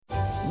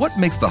What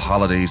makes the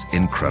holidays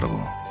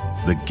incredible?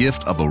 The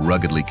gift of a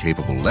ruggedly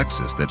capable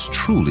Lexus that's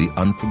truly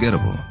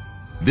unforgettable.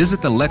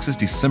 Visit the Lexus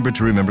December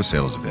to Remember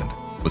sales event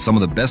with some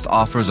of the best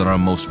offers on our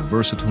most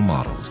versatile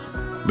models.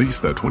 Lease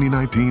the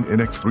 2019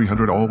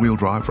 NX300 all-wheel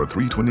drive for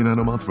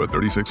 $329 a month for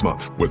 36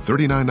 months with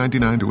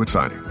 $39.99 to its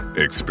signing.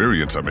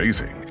 Experience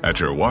amazing at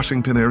your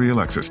Washington area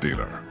Lexus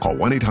dealer. Call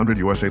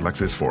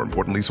 1-800-USA-LEXUS for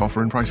important lease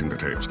offer and pricing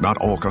details. Not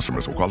all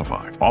customers will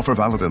qualify. Offer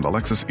valid in the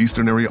Lexus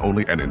Eastern area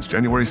only and ends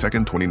January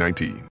 2nd,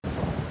 2019.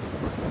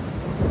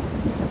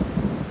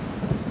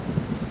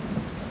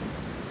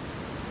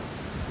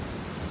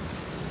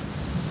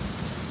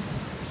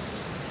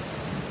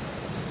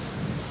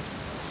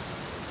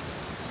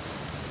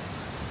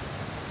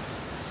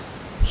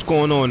 What's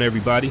going on,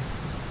 everybody?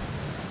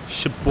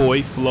 It's your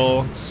boy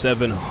Flaw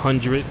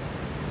 700,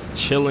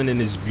 chilling in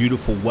this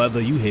beautiful weather.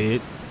 You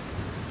heard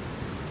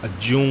a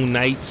June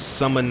night,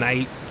 summer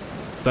night,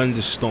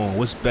 thunderstorm.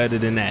 What's better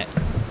than that?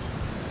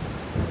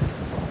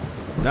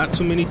 Not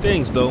too many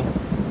things though,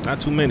 not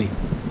too many.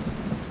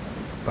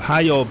 But how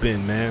y'all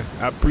been, man?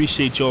 I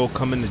appreciate y'all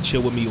coming to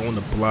chill with me on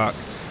the block.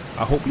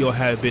 I hope y'all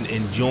have been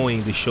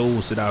enjoying the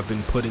shows that I've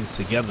been putting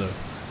together.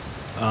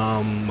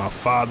 My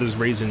Fathers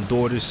Raising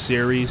Daughters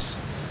series.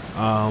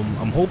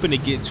 I'm hoping to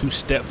get 2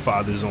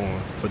 stepfathers on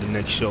for the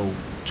next show,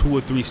 2 or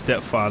 3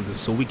 stepfathers,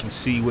 so we can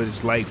see what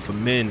it's like for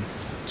men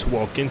to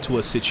walk into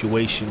a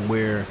situation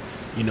where,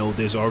 you know,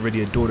 there's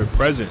already a daughter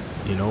present.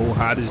 You know,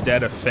 how does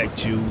that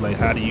affect you? Like,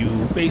 how do you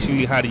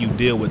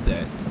deal with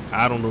that?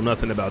 I don't know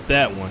nothing about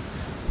that one.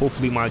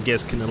 Hopefully my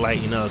guests can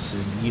enlighten us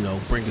and, you know,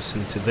 bring us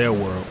into their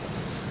world.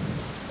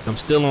 I'm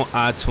still on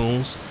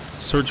iTunes.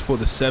 Search for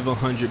the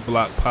 700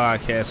 Block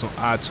Podcast on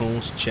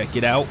iTunes. Check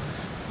it out.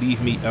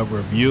 Leave me a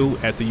review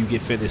after you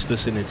get finished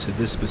listening to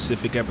this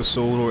specific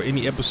episode or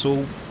any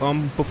episode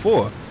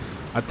before.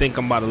 I think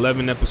I'm about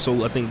 11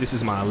 episodes. I think this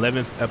is my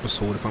 11th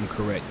episode if I'm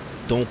correct.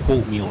 Don't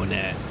quote me on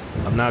that.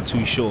 I'm not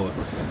too sure.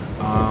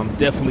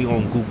 Definitely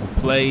on Google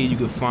Play. You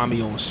can find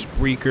me on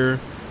Spreaker.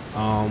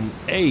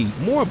 Hey,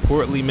 more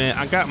importantly, man,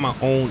 I got my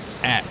own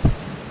app.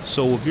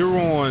 So if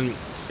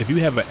you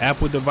have an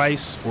Apple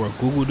device or a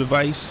Google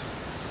device,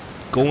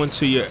 go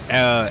into your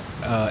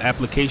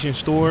application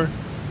store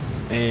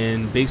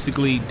and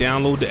basically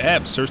download the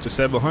app, search the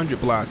 700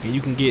 Block, and you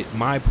can get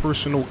my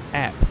personal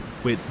app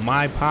with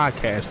my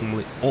podcast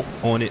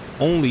on it,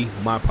 only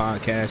my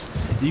podcast.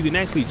 You can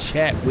actually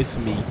chat with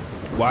me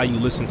while you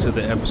listen to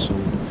the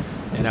episode,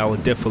 and I will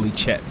definitely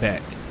chat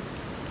back.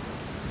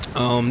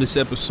 This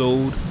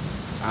episode,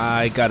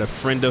 I got a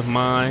friend of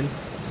mine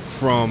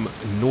from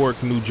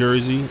Newark, New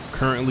Jersey,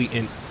 currently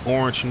in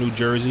Orange, New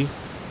Jersey.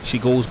 She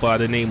goes by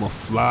the name of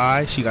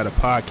Fly. She got a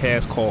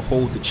podcast called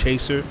Hold the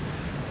Chaser.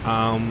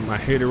 I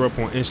hit her up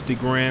on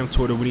Instagram,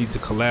 told her we need to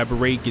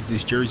collaborate, get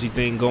this Jersey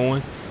thing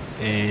going,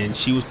 and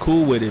she was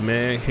cool with it,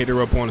 man. Hit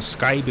her up on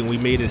Skype and we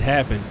made it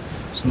happen.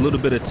 It's a little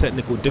bit of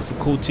technical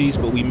difficulties,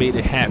 but we made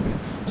it happen.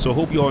 So I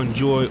hope y'all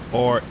enjoy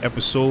our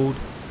episode.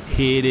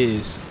 Here it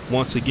is.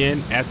 Once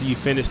again, after you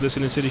finish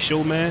listening to the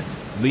show, man,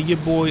 leave your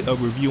boy a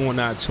review on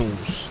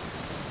iTunes.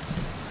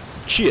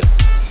 Chill.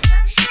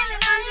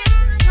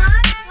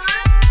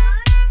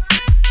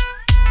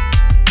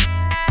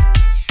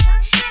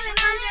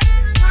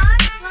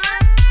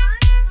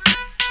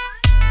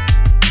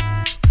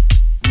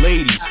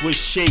 Ladies, what's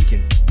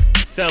shaking?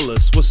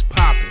 Fellas, what's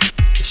poppin'?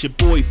 It's your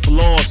boy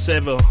Flaw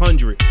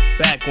 700,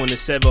 back on the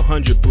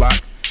 700 Block.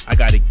 I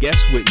got a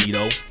guest with me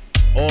though,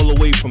 all the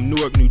way from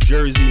Newark, New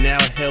Jersey, now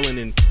hailing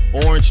in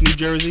Orange, New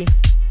Jersey.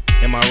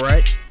 Am I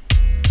right?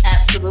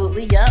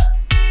 Absolutely, yep.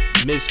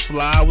 Miss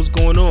Fly, what's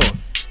going on?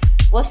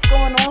 What's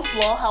going on,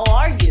 Flaw? How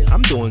are you?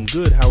 I'm doing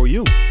good. How are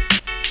you?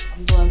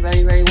 I'm doing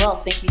very, very well.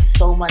 Thank you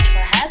so much for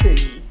having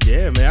me.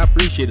 Yeah, man, I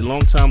appreciate it.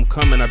 Long time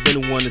coming. I've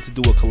been wanting to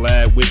do a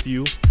collab with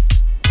you.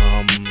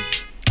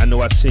 I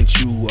know I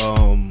sent you,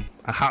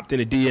 I hopped in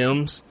the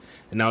DMs,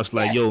 and I was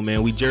like, yo,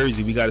 man, we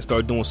Jersey. We got to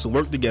start doing some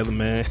work together,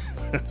 man.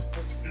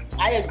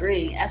 I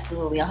agree.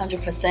 Absolutely.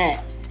 100%.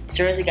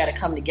 Jersey got to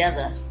come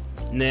together.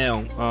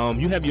 Now,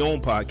 you have your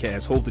own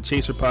podcast, Hold the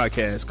Chaser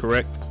Podcast,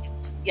 correct?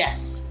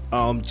 Yes.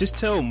 Just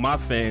tell my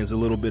fans a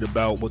little bit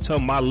about, well, tell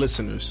my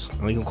listeners,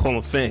 you can call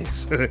them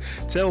fans,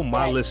 tell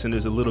my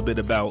listeners a little bit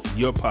about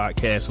your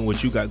podcast and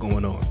what you got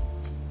going on.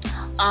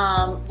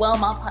 Well,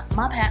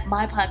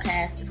 my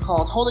podcast is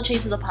called Hold the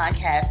Chaser, the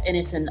podcast, and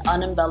it's an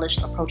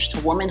unembellished approach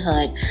to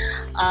womanhood.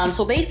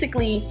 So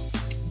basically,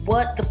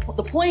 what the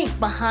point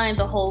behind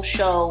the whole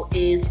show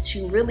is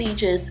to really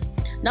just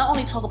not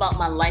only talk about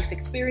my life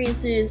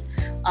experiences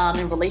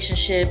in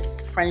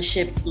relationships,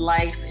 friendships,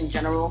 life in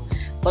general,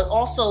 but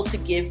also to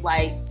give,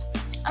 like,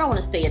 I don't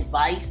want to say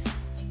advice,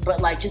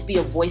 but like just be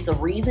a voice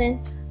of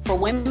reason for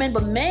women,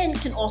 but men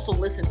can also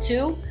listen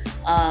too.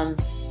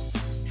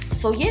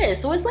 So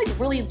it's like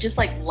really just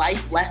like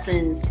life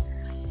lessons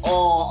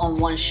all on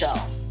one show.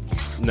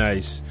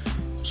 Nice.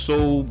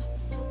 So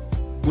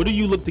what do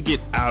you look to get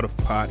out of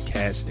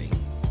podcasting?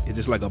 Is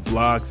this like a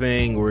blog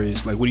thing, or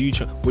is like what are you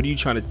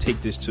trying to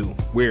take this to?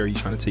 Where are you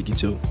trying to take it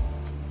to?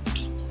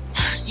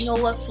 you know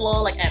what,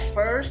 Flo? Like at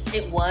first,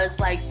 it was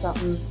like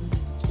something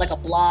like a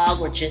blog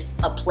or just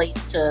a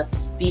place to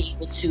be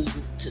able to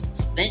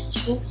vent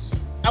to.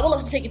 I would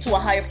love to take it to a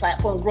higher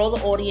platform, grow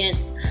the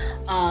audience,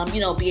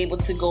 be able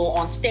to go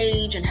on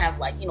stage and have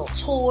like,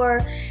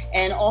 tour,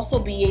 and also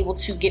be able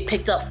to get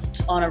picked up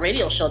on a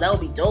radio show. That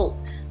would be dope.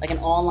 Like an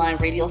online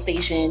radio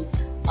station,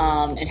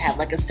 and have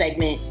like a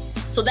segment.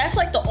 So that's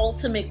like the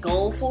ultimate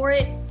goal for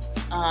it.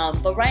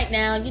 But right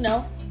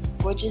now,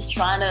 we're just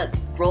trying to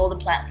grow the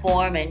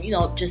platform and,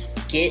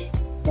 just get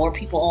more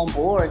people on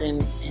board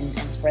and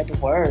spread the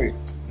word.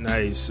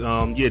 Nice.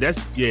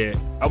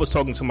 I was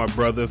talking to my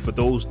brother. For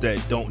those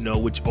that don't know,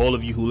 which all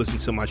of you who listen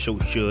to my show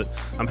should,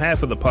 I'm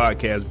half of the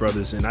podcast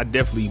brothers, and I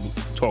definitely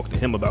talked to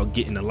him about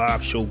getting a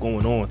live show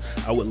going on.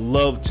 I would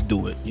love to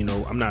do it.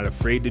 I'm not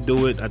afraid to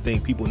do it. I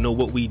think people know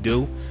what we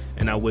do,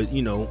 and I would,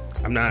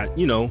 I'm not,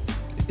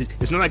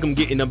 it's not like I'm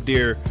getting up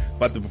there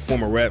about to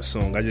perform a rap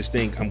song. I just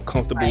think I'm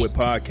comfortable with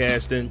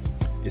podcasting.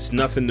 It's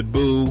nothing to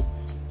boo.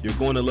 You're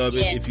going to love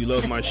it. If you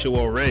love my show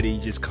already,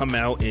 just come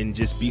out and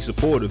just be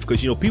supportive,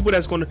 because people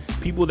that's going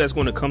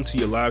to come to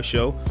your live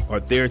show are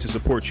there to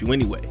support you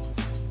anyway.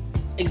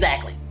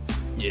 Exactly.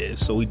 Yeah,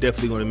 so we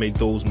definitely going to make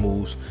those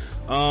moves.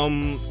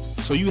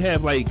 So you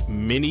have like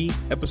mini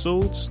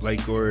episodes,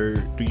 or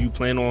do you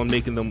plan on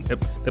making them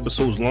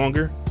episodes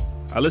longer?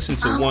 I listened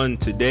to one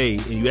today,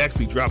 and you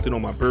actually dropped it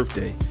on my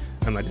birthday.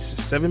 I'm like, this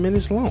is 7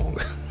 minutes long.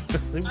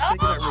 Let me check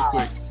it out real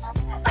quick.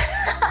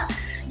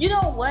 You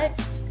know what?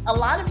 A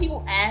lot of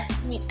people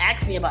ask me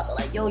about that,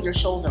 like, yo, your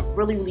shows are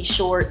really, really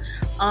short.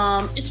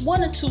 It's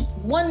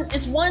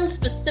one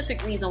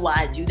specific reason why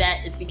I do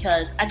that is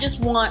because I just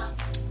want,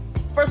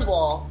 first of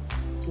all,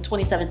 in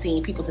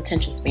 2017, people's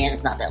attention span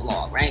is not that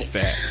long, right?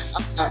 Facts.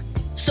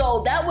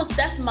 So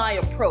that's my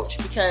approach,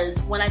 because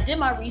when I did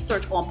my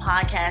research on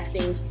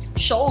podcasting,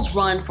 shows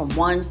run from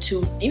 1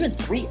 to even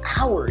 3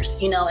 hours,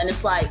 and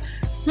it's like,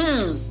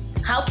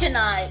 how can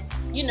I,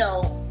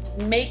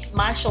 make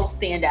my show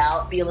stand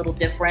out, be a little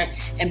different,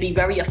 and be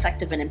very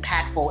effective and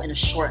impactful in a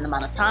short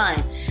amount of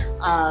time.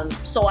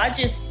 So I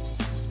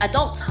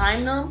don't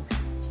time them,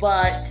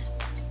 but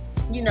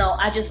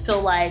I just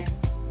feel like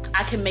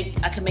I can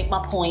make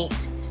my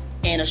point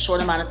in a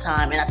short amount of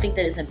time, and I think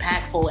that it's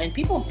impactful and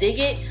people dig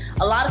it.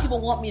 A lot of people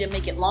want me to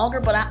make it longer,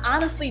 but I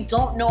honestly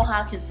don't know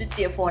how I can sit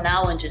there for an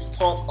hour and just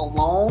talk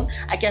alone.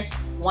 I guess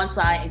once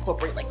I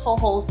incorporate like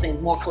co-hosts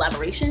and more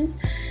collaborations,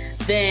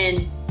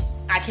 then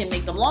I can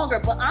make them longer.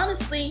 But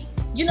honestly,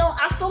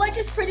 I feel like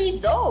it's pretty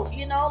dope,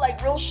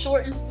 like real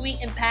short and sweet,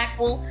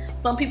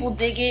 impactful. Some people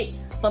dig it,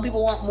 some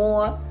people want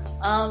more.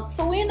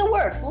 So we're in the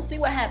works. We'll see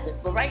what happens.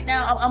 But right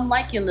now, I'm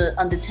liking the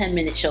under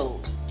 10-minute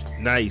shows.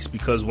 Nice,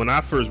 because when I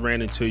first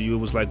ran into you, it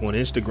was like on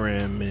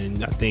Instagram,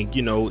 and I think,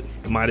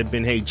 it might have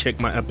been, hey, check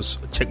my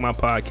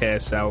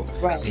podcast out.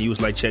 Right. And you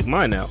was like, check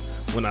mine out.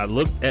 When I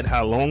looked at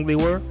how long they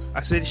were,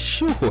 I said,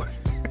 sure.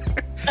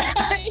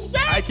 Exactly.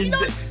 I can...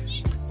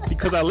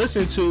 Because I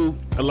listen to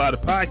a lot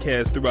of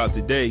podcasts throughout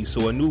the day,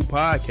 so a new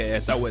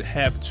podcast, I would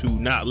have to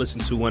not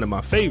listen to one of my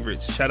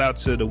favorites. Shout out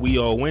to the We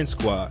All Win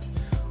Squad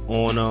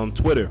on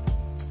Twitter.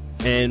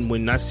 And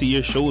when I see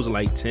your shows are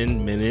like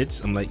 10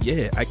 minutes, I'm like,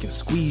 yeah, I can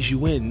squeeze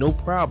you in, no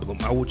problem.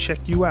 I will check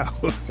you out.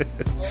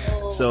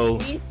 So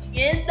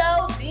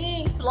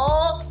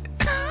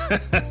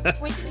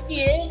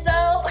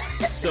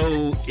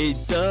so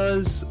it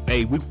does.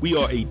 Hey, we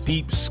are a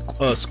deep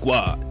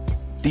squad.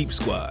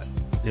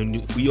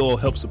 And we all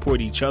help support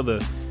each other.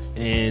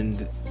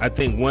 And I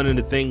think one of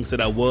the things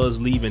that I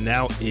was leaving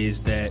out is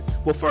that,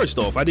 well, first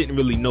off, I didn't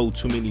really know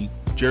too many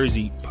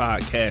Jersey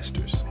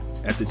podcasters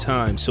at the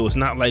time. So it's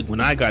not like when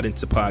I got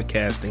into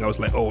podcasting, I was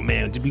like, oh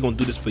man, we gonna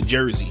do this for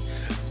Jersey.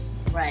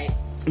 Right.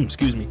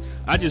 Excuse me.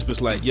 I just was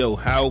like,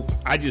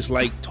 I just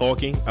like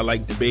talking. I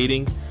like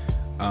debating.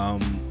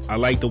 I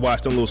like to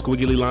watch them little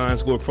squiggly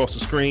lines go across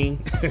the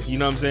screen. You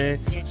know what I'm saying?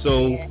 Yeah.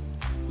 So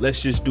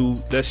let's just do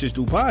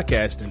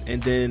podcasting.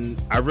 And then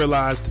I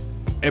realized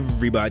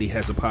everybody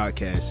has a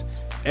podcast.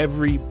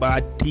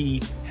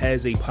 Everybody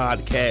has a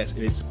podcast,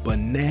 and it's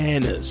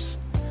bananas.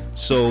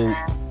 So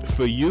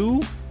for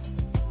you,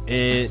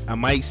 and I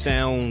might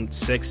sound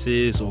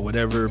sexist or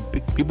whatever,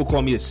 people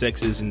call me a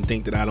sexist and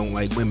think that I don't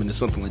like women or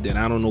something like that.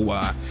 I don't know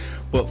why,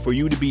 but for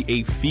you to be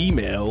a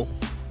female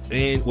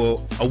and,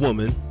 well, a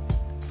woman,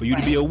 for you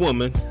to be a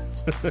woman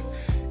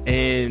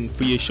and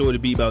for your show to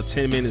be about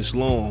 10 minutes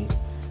long,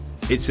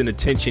 it's an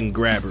attention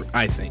grabber,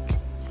 I think,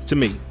 to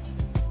me.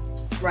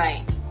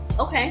 Right.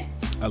 Okay.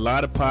 A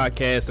lot of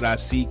podcasts that I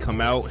see come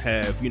out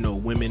have,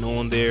 women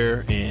on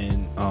there,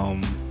 and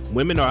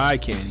women are eye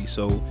candy,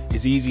 so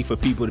it's easy for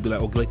people to be like,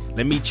 okay,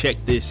 let me check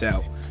this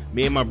out.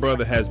 Me and my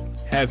brother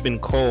have been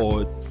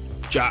called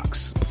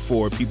jocks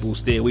before. People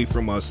stay away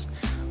from us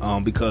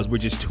because we're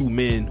just two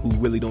men who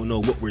really don't know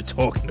what we're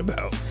talking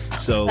about.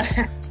 So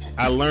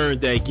I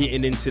learned that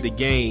getting into the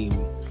game,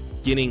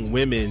 getting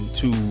women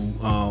to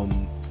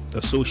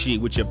associate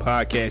with your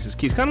podcast is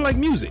key. It's kind of like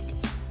music.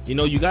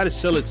 You got to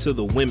sell it to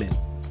the women.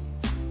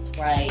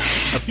 Right.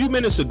 A few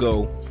minutes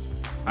ago,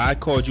 I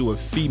called you a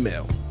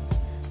female.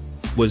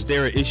 Was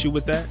there an issue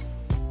with that?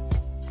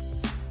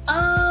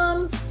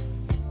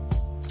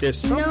 there's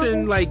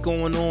something like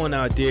going on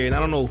out there, and I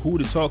don't know who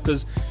to talk,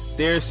 because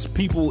there's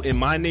people in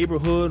my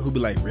neighborhood who be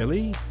like,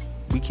 really?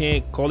 We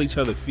can't call each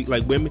other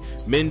like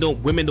women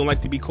don't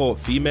like to be called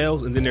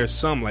females, and then there's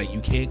some like, you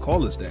can't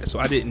call us that. So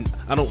I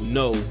don't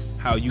know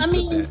how you took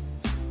that.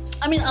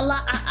 I mean, a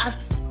lot.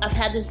 I've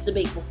had this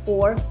debate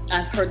before.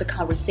 I've heard the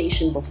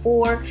conversation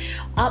before.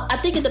 I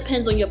think it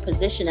depends on your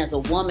position as a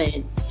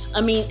woman. I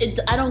mean,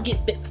 I don't get.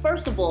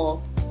 First of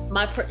all,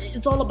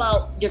 it's all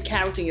about your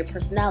character and your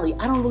personality.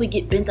 I don't really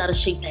get bent out of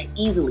shape that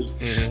easily.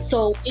 Mm-hmm.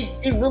 So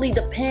it really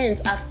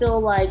depends. I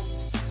feel like,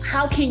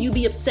 how can you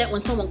be upset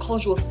when someone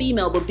calls you a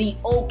female but be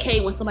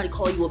okay when somebody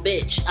calls you a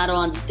bitch? I don't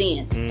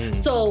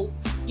understand. So,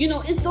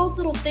 it's those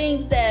little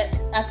things that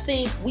I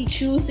think we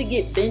choose to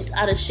get bent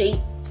out of shape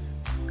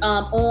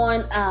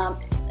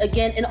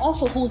again, and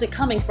also who's it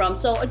coming from.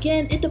 So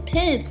again, it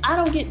depends. I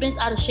don't get bent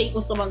out of shape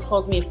when someone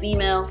calls me a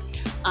female.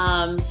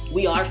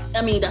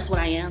 That's what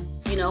I am.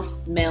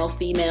 Male,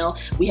 female.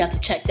 We have to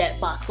check that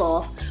box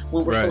off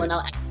when we're filling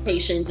out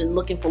applications and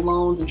looking for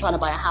loans and trying to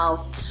buy a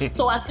house.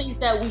 So I think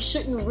that we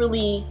shouldn't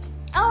really,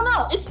 I don't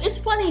know. It's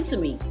funny to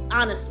me,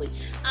 honestly.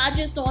 I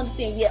just don't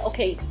understand. Yeah,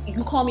 okay,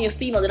 you call me a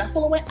female. Did I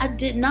feel away? I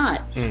did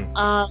not.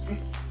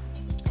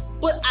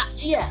 But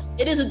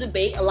it is a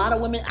debate. A lot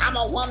of women, I'm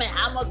a woman,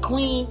 I'm a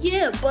queen.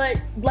 Yeah,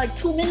 but like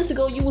 2 minutes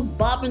ago, you was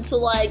bopping to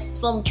like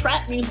some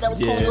trap music that was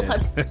calling those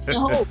types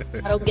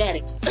of I don't get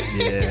it.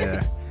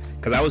 Yeah.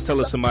 Because I was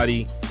telling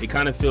somebody, it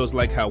kind of feels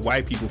like how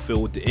white people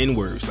feel with the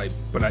N-words. Like,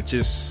 but I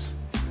just,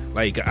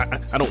 like,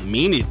 I don't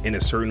mean it in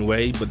a certain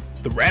way, but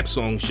the rap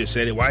songs just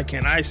said it. Why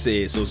can't I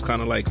say it? So it's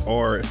kind of like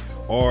our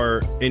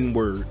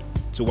N-word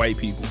to white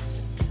people.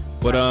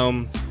 But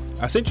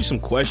I sent you some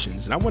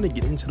questions, and I want to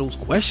get into those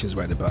questions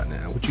right about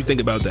now. What you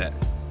think about that?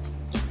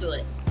 Let's do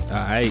it. All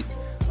right.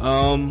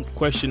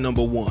 Question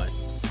number 1.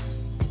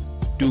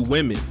 Do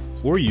women,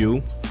 or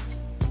you,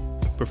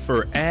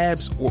 prefer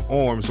abs or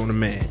arms on a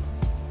man?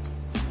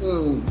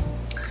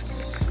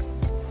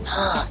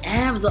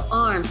 Abs or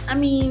arms? I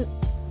mean,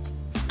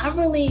 I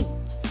really,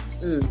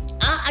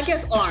 I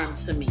guess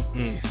arms for me.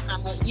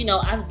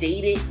 I've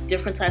dated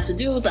different types of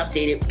dudes. I've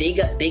dated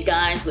big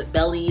guys with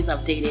bellies.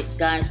 I've dated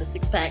guys with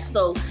six packs.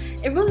 So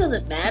it really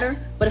doesn't matter.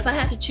 But if I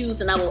have to choose,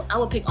 then I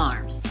will pick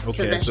arms.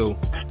 Okay, so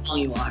how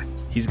you are.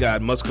 He's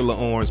got muscular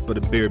arms but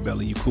a beer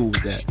belly. You cool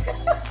with that?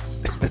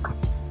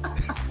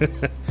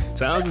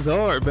 Times is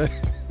hard, man.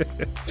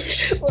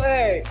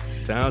 Word.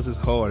 Times is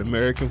hard.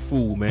 American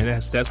food, man.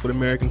 That's what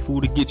American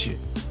food will get you.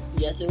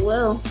 Yes, it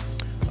will.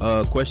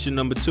 Question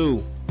number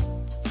 2.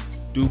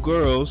 Do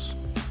girls,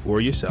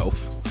 or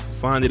yourself,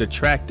 find it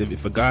attractive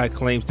if a guy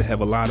claims to have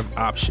a lot of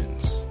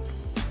options?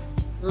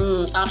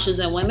 Options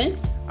in women?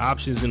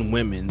 Options in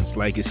women's.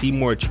 Like, is he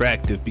more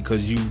attractive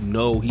because he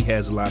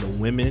has a lot of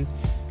women?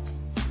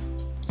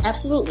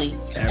 Absolutely.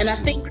 And I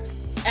think,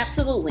 I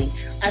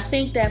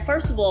think that,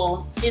 first of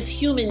all, it's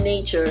human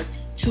nature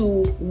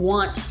to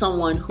want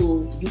someone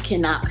who you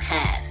cannot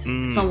have,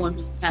 someone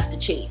who you have to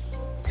chase.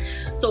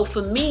 So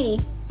for me,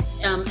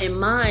 in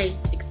my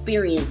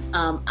experience,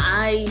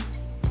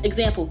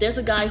 there's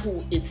a guy who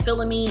is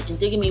feeling me and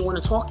digging me,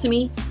 want to talk to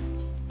me.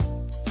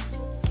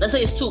 Let's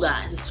say it's two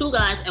guys. It's two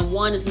guys, and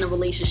one is in a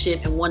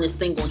relationship and one is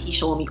single, and he's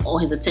showing me all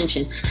his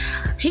attention.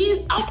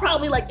 I'll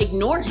probably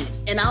ignore him,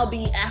 and I'll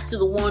be after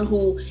the one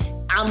who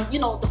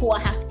who I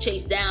have to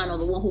chase down, or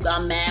the one who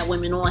got mad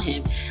women on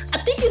him. I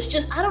think it's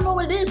just, I don't know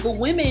what it is, but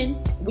women,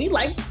 we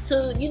like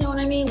to,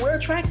 we're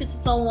attracted to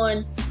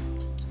someone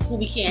who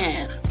we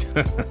can't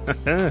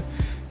have.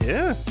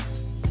 Yeah.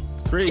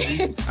 It's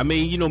crazy. I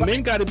mean,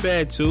 men got it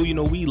bad too.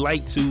 We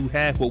like to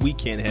have what we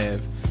can't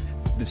have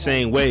the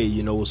same way,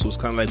 so it's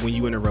kind of like when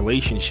you're in a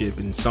relationship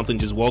and something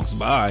just walks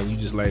by and you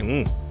just like,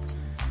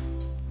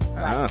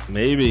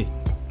 maybe,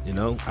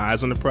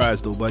 eyes on the prize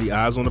though, buddy,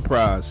 eyes on the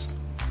prize.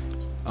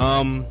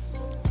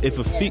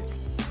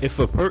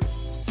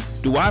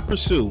 Do I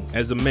pursue,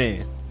 as a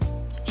man,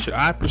 should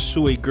I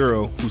pursue a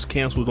girl who's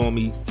canceled on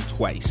me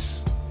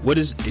twice? What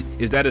is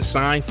that a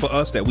sign for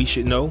us that we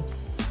should know?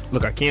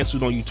 Look, I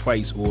canceled on you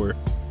twice, or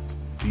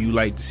do you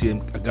like to see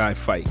a guy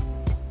fight?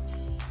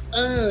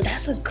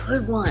 That's a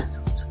good one.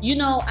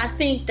 I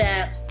think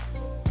that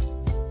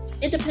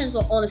it depends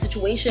on the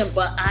situation,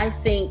 but I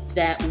think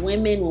that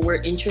women, when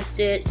we're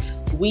interested,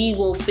 we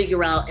will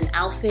figure out an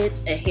outfit,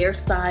 a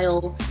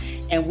hairstyle,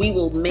 and we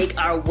will make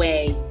our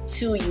way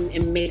to you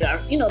and make our,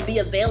 be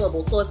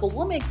available. So if a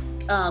woman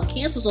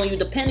cancels on you,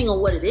 depending on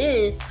what it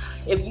is,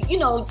 if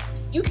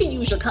you can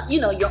use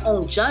your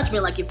own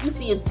judgment. Like if you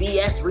see it's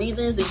BS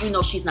reasons,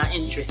 then she's not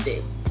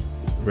interested.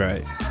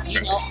 Right.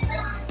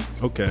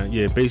 Okay.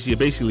 Yeah.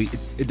 Basically,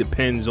 it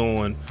depends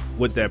on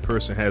what that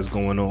person has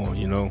going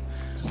on.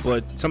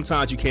 But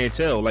sometimes you can't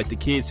tell. Like the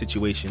kid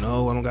situation.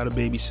 Oh, I don't got a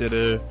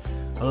babysitter.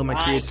 Oh, my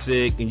kid's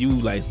sick, and you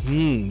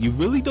you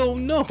really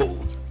don't know.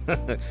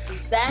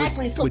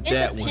 Exactly. So it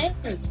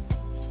depends.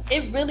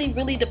 It really,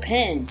 really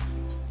depends.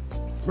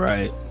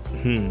 Right.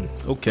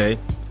 Okay.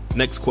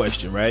 Next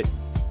question, right?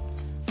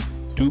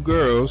 Do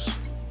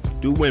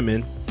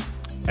women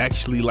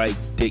actually like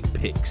dick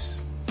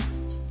pics?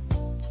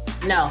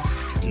 No.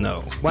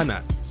 No. Why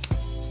not?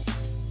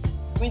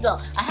 We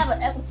don't. I have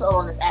an episode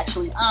on this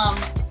actually.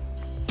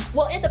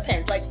 Well, it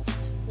depends. Like,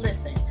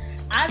 listen,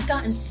 I've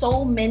gotten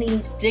so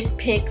many dick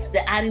pics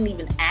that I didn't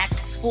even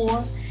ask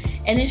for,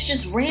 and it's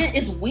just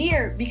it's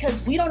weird because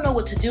we don't know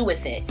what to do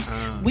with it.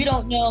 We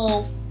don't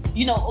know.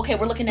 Okay,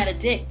 we're looking at a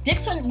dick.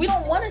 We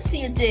don't want to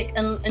see a dick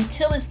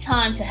until it's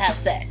time to have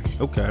sex.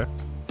 Okay.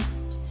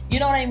 You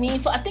know what I mean?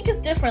 So I think it's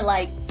different.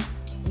 Like,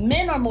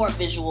 men are more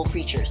visual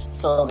creatures,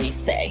 so they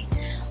say.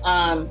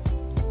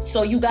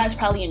 So you guys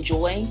probably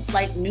enjoy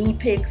like nude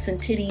pics and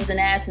titties and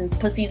ass and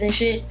pussies and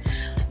shit.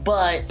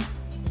 But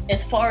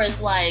as far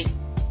as like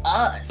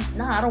us,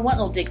 nah, I don't want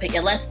no dick pic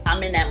unless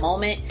I'm in that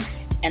moment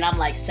and I'm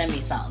like, send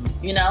me something,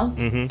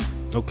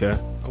 Mm-hmm. Okay.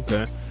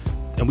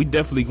 And we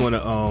definitely going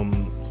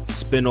to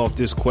spin off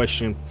this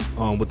question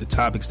with the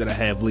topics that I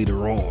have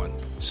later on.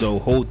 So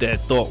hold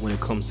that thought when it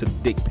comes to the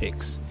dick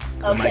pics.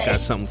 Okay. I might got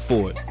something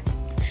for it.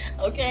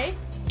 Okay.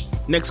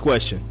 Next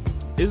question.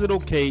 Is it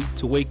okay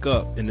to wake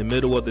up in the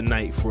middle of the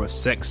night for a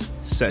sex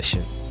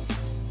session?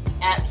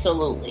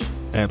 Absolutely.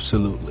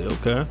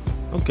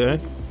 Okay.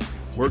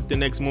 Work the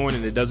next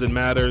morning. It doesn't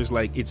matter. It's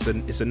like it's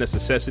a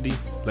necessity.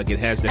 Like it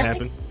has to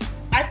happen.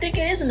 I think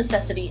it is a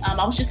necessity.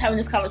 I was just having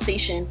this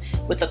conversation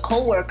with a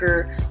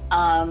coworker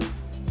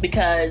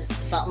because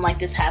something like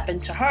this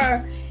happened to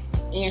her,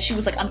 and she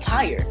was like, "I'm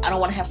tired. I don't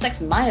want to have sex."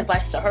 And my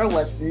advice to her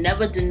was,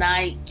 never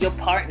deny your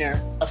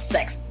partner of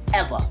sex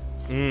ever.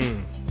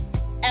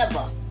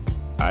 Ever.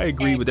 I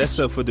agree, but that's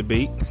up for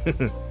debate.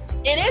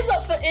 It is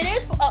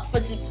up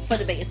for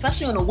debate,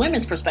 especially on a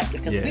women's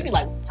perspective, because we be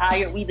like,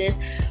 tired, we this.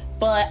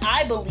 But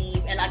I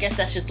believe, and I guess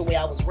that's just the way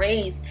I was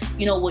raised,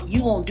 what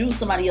you won't do,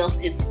 somebody else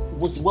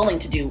was willing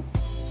to do.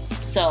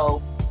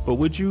 So. But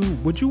would you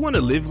want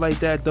to live like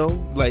that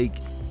though? Like,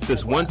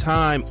 this one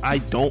time I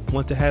don't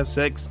want to have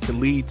sex can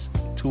lead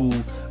to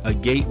a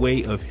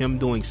gateway of him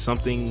doing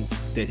something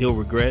that he'll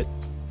regret?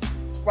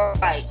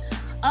 Right.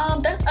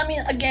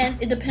 Again,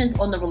 it depends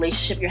on the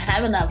relationship you're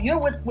having. Now, if you're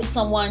with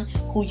someone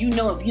who if you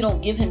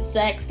don't give him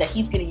sex, that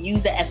he's going to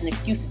use that as an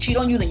excuse to cheat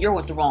on you, then you're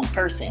with the wrong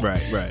person.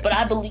 Right. But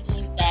I believe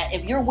that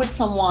if you're with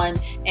someone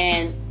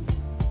and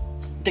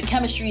the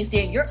chemistry is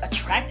there, you're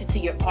attracted to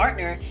your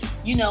partner,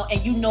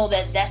 and you know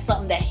that that's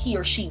something that he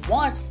or she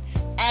wants,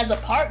 as a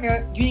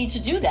partner, you need to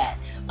do that.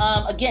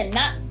 Again,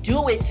 not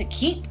do it to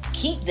keep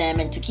them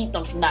and to keep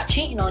them from not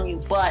cheating on you,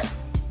 but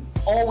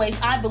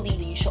I believe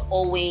that you should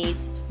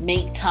always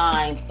make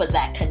time for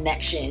that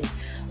connection,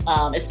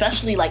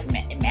 especially like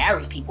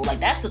married people.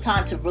 Like, that's the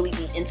time to really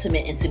be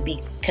intimate and to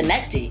be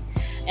connected.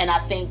 And I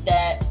think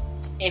that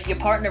if your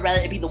partner, rather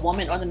it be the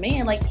woman or the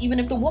man, like, even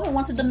if the woman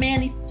wants it, the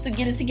man needs to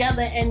get it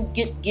together and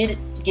get it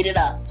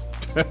up.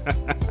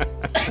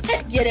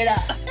 Get it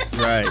up.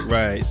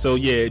 Right. So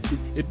yeah,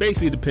 it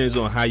basically depends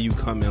on how you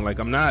come in. Like,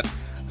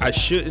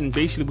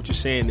 basically what you're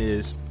saying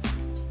is,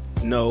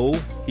 no,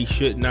 he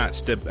should not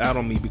step out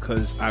on me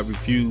because I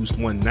refused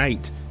one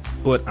night,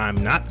 but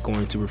I'm not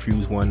going to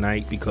refuse one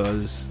night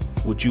because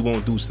what you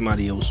won't do,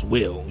 somebody else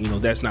will.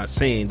 That's not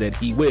saying that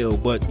he will,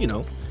 but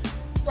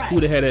it's cool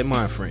to have that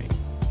mind frame.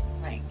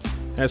 Right.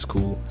 That's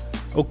cool.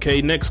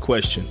 Okay, next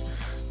question.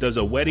 Does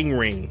a wedding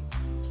ring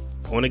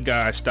on a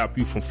guy stop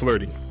you from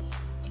flirting?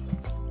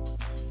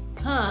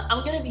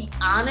 I'm gonna be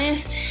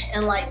honest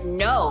and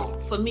no.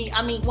 For me,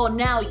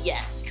 now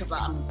yes, because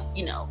I'm,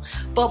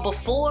 but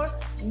before,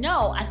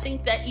 no. I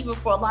think that even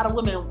for a lot of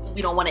women,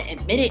 we don't want to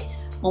admit it.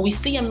 When we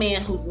see a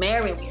man who's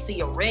married, we see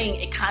a ring,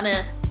 it kind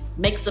of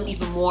makes them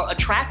even more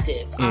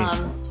attractive.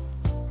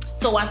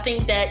 So I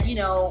think that,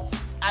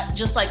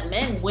 just like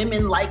men,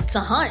 women like to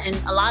hunt, and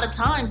a lot of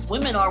times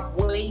women are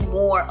way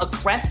more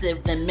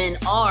aggressive than men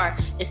are,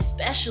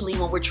 especially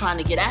when we're trying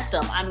to get at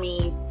them.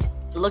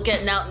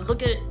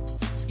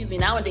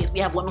 Nowadays we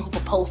have women who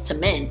propose to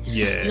men.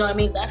 Yeah. You know what I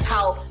mean? That's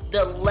how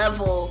the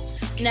level.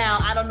 Now,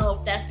 I don't know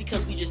if that's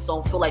because we just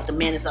don't feel like the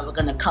man is ever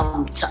going to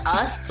come to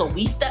us, so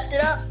we stepped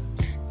it up,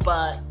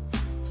 but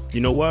you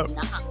know what?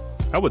 Nah.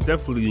 I would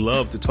definitely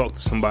love to talk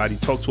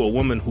to a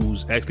woman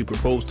who's actually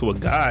proposed to a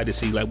guy to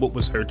see what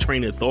was her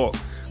train of thought,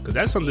 because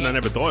that's something I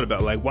never thought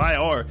about. I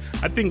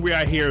think we're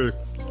out here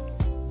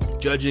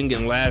judging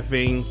and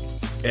laughing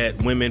at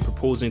women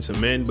proposing to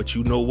men, but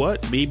you know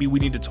what? Maybe we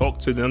need to talk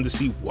to them to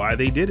see why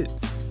they did it.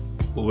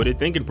 What were their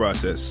thinking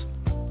process?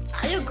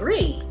 I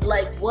agree.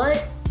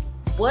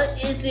 What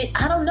is it?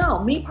 I don't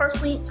know. Me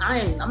personally,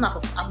 I'm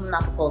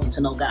not proposing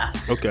to no guy.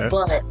 Okay.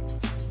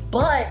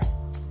 But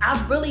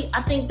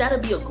I think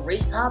that'd be a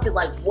great topic.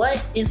 Like,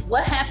 what's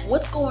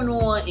going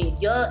on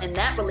in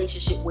that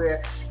relationship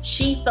where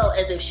she felt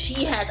as if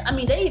she had,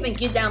 they even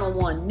get down on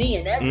one knee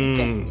and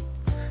everything.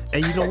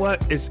 And you know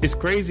what? It's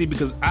crazy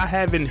because I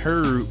haven't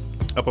heard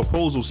a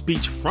proposal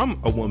speech from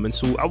a woman,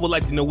 so I would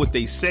like to know what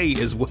they say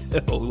as well.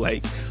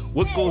 Like,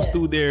 what goes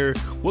through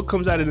what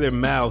comes out of their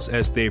mouths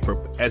as they're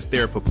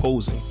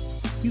proposing.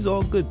 These are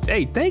all good.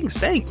 Hey,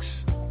 thanks.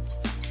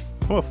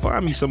 I'm gonna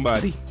find me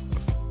somebody.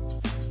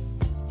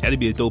 That'd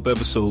be a dope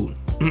episode.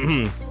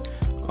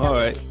 All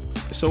right.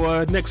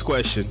 So, next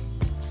question.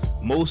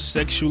 Most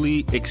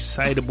sexually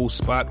excitable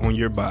spot on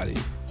your body?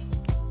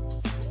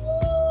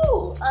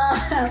 Ooh,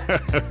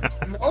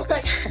 most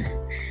like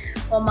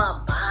on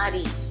my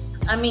body.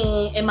 I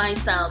mean, it might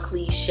sound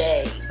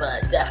cliche,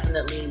 but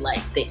definitely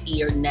like the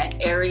ear, neck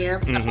area.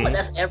 I feel like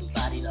that's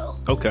everybody though.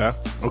 Okay.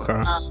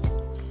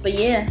 But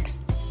yeah.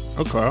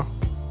 Okay.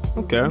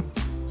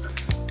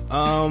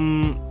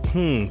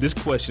 This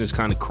question is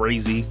kind of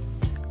crazy.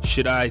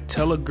 Should I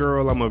tell a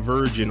girl I'm a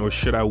virgin or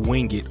should I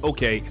wing it?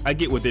 Okay, I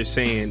get what they're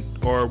saying.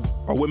 Are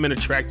women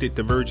attracted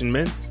to virgin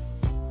men?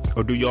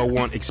 Or do y'all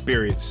want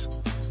experience?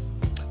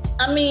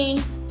 I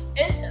mean,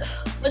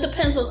 it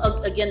depends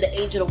on, again, the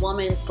age of the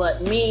woman.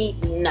 But me,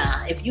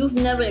 nah. If you've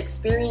never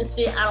experienced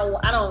it,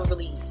 I don't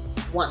really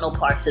want no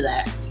parts of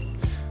that.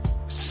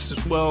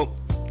 Well,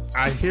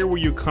 I hear where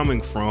you're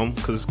coming from,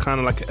 because it's kind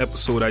of like an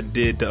episode I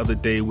did the other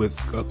day with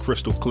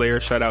Crystal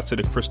Clear. Shout out to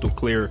the Crystal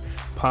Clear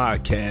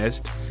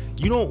podcast.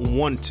 You don't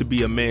want to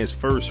be a man's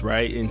first,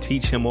 right? And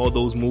teach him all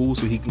those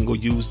moves so he can go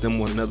use them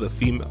on another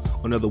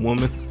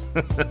woman.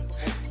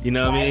 You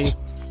know what I mean?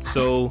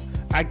 So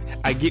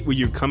I get where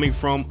you're coming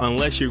from,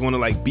 unless you're going to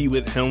like be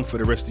with him for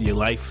the rest of your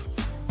life,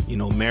 you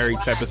know, married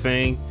type of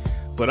thing.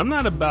 But I'm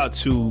not about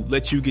to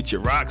let you get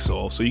your rocks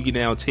off so you can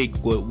now take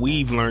what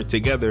we've learned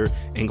together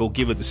and go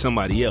give it to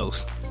somebody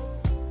else.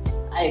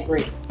 I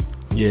agree.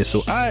 Yeah,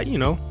 so I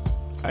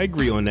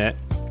agree on that.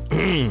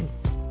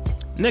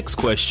 Next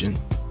question.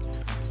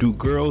 Do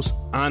girls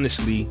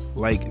honestly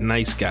like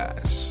nice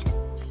guys?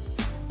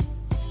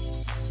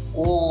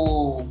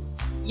 Ooh,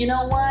 you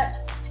know what?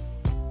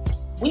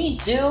 We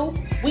do.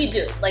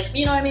 Like,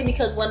 you know what I mean?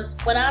 Because when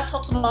I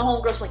talk to my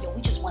homegirls, like, yo,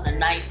 we just want a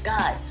nice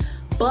guy.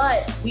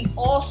 But we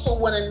also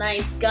want a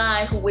nice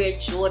guy who wears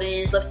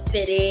Jordans, are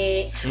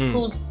fitted,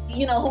 who's,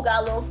 who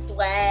got a little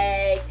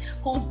swag,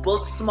 who's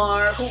book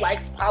smart, who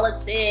likes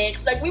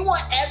politics. Like, we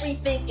want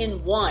everything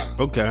in one.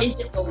 Okay. Is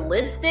it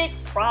realistic?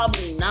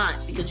 Probably not.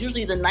 Because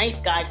usually the nice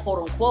guy,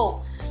 quote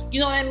unquote, you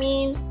know what I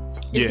mean?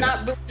 It's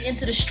not really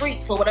into the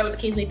streets or whatever the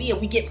case may be,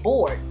 and we get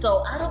bored.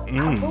 So I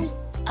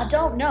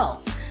don't know.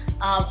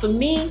 For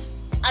me,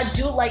 I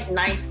do like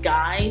nice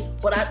guys,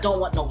 but I don't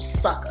want no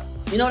sucker.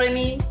 You know what I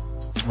mean?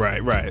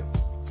 Right.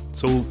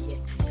 So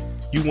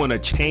you want a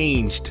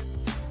changed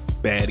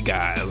bad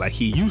guy, like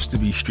he used to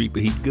be street,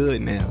 but he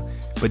good now,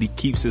 but he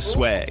keeps his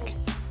swag.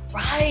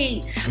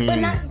 Right. But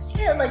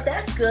like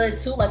that's good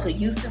too, like a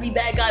used to be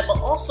bad guy, but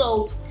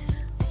also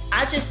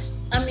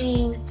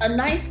a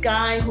nice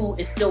guy who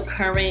is still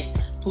current,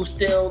 who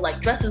still like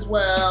dresses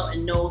well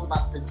and knows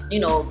about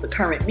the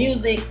current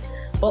music,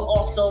 but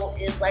also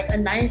is like a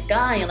nice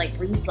guy and like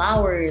brings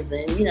flowers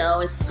and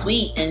is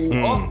sweet and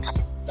all that type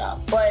of stuff.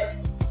 But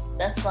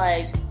that's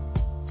like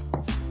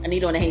a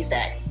needle in a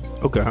haystack.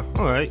 Okay,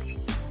 all right.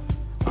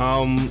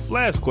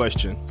 Last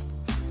question.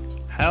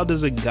 How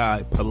does a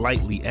guy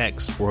politely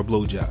ask for a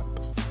blowjob?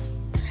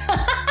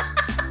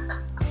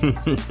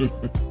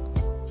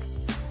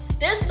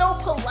 There's no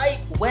polite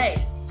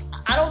way.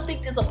 I don't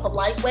think there's a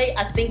polite way.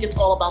 I think it's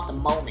all about the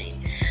moment.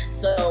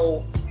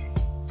 So,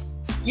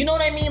 you know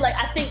what I mean? Like,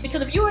 I think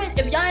because if y'all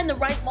in the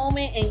right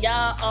moment and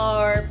y'all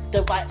are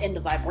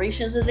the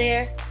vibrations are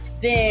there,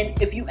 then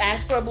if you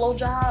ask for a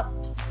blowjob,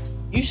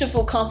 you should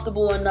feel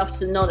comfortable enough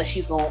to know that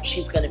she's gonna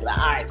be like,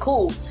 all right,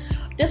 cool.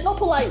 There's no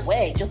polite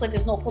way. Just like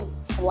there's no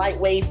polite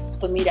way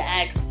for me to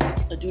ask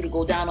a dude to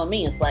go down on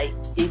me. It's like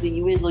either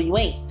you is or you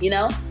ain't.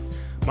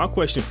 My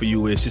question for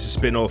you is, just a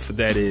spin off of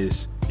that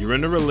is, you're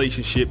in a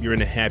relationship, you're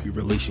in a happy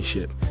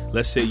relationship.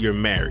 Let's say you're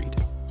married.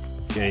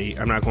 Okay,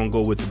 I'm not gonna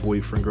go with the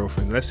boyfriend,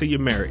 girlfriend. Let's say you're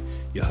married.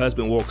 Your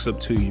husband walks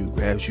up to you,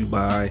 grabs you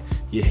by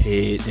your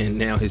head, and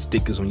now his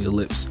dick is on your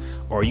lips.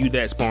 Are you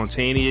that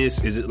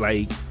spontaneous? Is it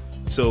like,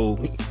 so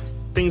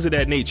things of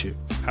that nature?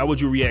 How would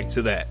you react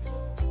to that?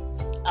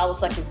 I would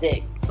suck his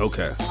dick.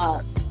 Okay.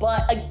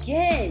 But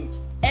again,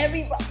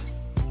 everybody.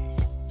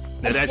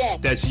 Now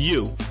that's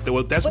you.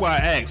 Well, that's why I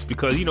asked,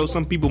 because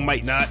some people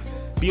might not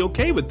be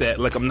okay with that.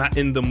 Like, I'm not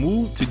in the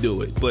mood to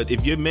do it. But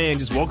if your man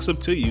just walks up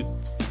to you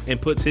and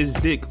puts his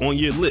dick on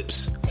your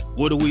lips,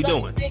 what are we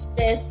doing?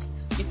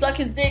 You suck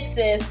his dick,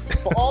 sis.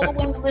 For all the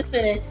women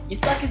listening, you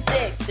suck his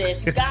dick,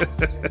 sis. You got.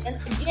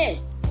 And again,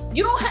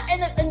 you don't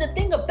have. And the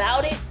thing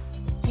about it,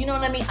 you know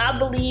what I mean? I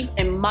believe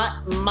in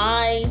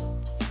my.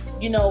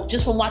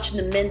 Just from watching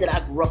the men that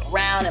I grew up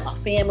around and my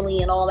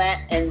family and all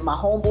that and my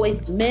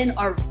homeboys, men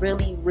are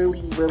really,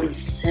 really, really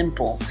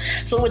simple.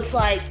 So it's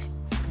like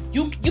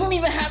you don't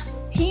even have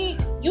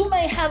you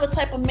may have a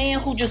type of man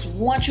who just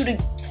wants you to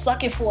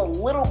suck it for a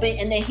little bit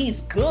and then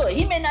he's good.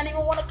 He may not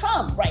even want to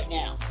come right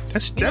now.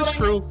 That's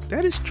true.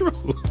 That is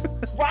true.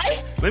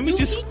 Right? Let me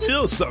just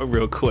feel something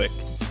real quick.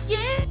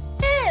 Yeah.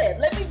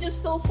 Let me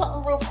just feel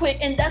something real quick.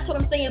 And that's what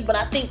I'm saying. But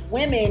I think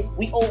women,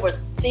 we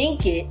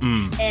overthink it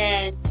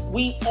and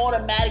we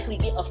automatically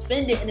get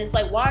offended. And it's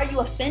like, why are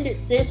you offended,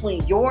 sis,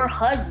 when your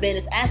husband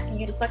is asking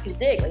you to suck his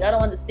dick? Like, I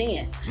don't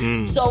understand.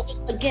 So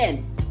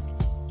again,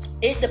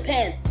 it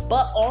depends.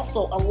 But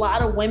also, a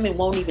lot of women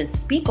won't even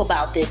speak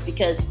about this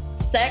because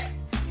sex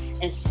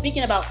And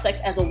speaking about sex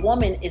as a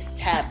woman is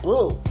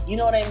taboo. You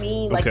know what I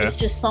mean? Like, it's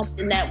just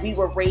something that we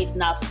were raised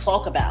not to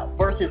talk about.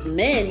 Versus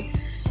men,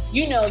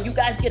 you know, you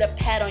guys get a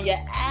pat on your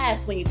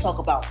ass when you talk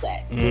about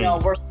sex. You know,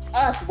 versus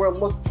us, we're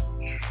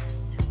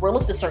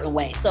looked a certain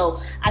way.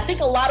 So I think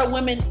a lot of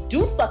women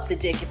do suck the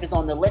dick if it's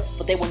on the lips,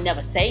 but they will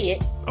never say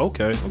it.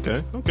 Okay.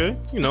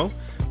 You know,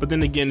 but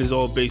then again, it's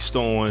all based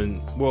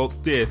on, well,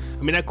 yeah.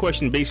 I mean, that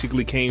question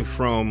basically came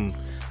from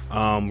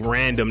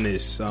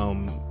randomness,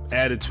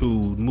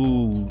 attitude,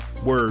 mood,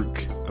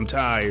 work. I'm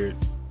tired.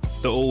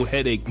 The old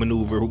headache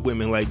maneuver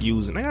women like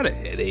using. I got a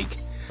headache.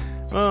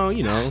 Well,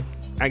 you know,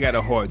 I got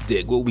a hard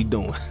dick. What we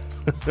doing?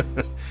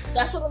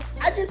 That's what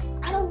I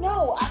don't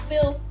know. I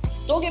feel.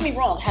 Don't get me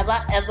wrong. Have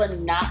I ever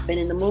not been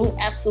in the mood?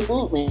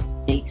 Absolutely.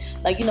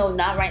 Like, you know,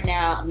 not right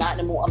now. I'm not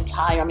in the mood. I'm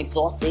tired. I'm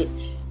exhausted.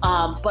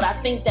 But I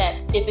think that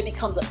if it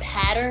becomes a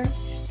pattern,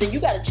 then you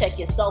got to check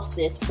yourself,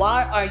 sis.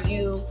 Why are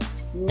you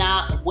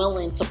not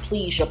willing to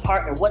please your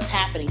partner? What's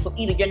happening? So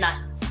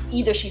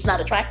either she's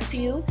not attracted to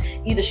you,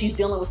 either she's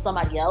dealing with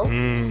somebody else,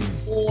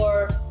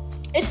 or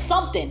it's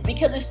something.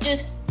 Because it's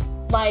just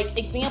like,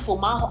 example,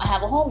 I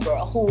have a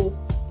homegirl who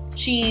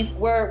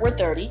we're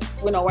 30,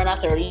 we're in our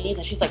 30s,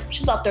 and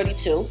she's about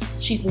 32.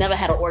 She's never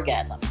had an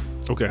orgasm.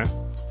 Okay.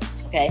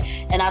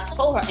 And I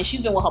told her, and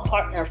she's been with her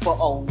partner for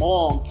a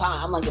long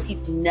time. I'm like, if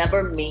he's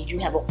never made you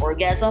have an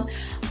orgasm,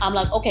 I'm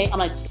like, okay. I'm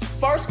like,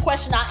 first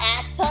question I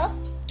asked her,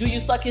 do you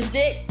suck his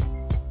dick?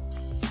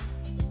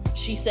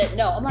 She said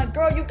no. I'm like,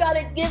 girl, you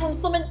gotta give him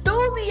some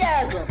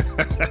enthusiasm.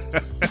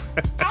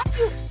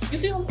 You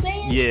see what I'm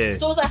saying? Yeah.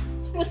 So it's like,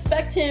 I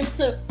respect him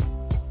to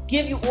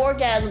give you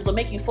orgasms or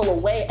make you feel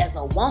away as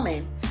a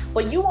woman,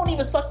 but you won't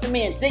even suck the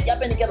man's dick. Y'all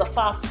been together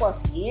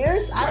 5+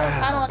 years.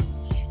 I don't.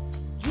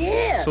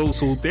 Yeah. So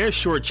they're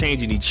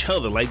shortchanging each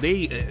other, like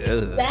they.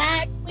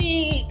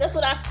 Exactly. That's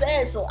what I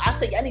said. So I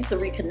think I need to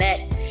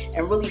reconnect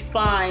and really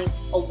find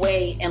a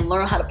way and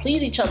learn how to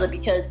please each other,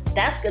 because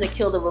that's gonna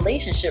kill the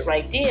relationship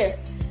right there.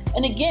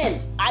 And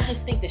again, I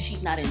just think that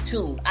she's not in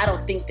tune. I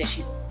don't think that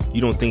she's.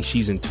 You don't think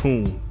she's in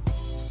tune?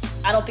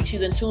 I don't think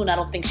she's in tune. I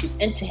don't think she's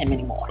into him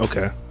anymore.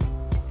 Okay.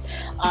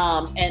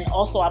 And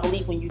also, I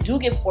believe when you do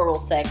give oral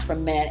sex for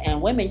men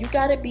and women, you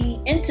gotta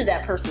be into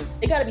that person.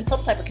 It gotta be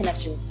some type of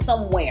connection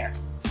somewhere.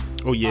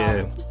 Oh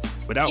yeah.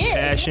 Without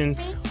passion,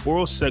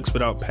 oral sex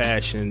without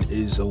passion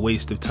is a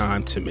waste of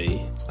time to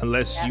me.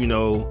 Unless, you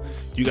know,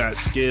 you got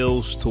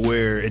skills to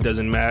where it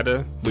doesn't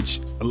matter, which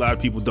a lot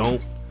of people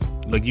don't.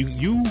 Like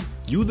you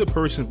the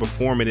person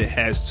performing it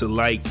has to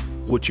like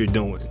what you're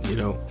doing, you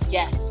know?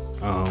 Yes.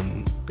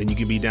 And you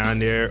can be down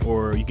there,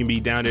 or you can be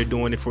down there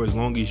doing it for as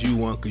long as you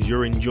want, because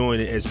you're enjoying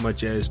it as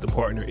much as the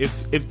partner.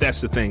 If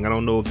that's the thing, I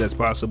don't know if that's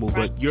possible,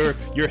 but you're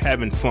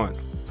having fun.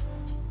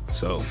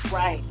 So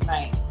right.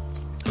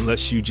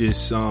 Unless you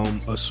just a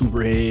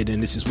superhead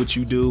and this is what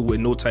you do with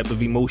no type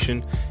of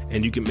emotion,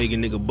 and you can make a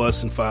nigga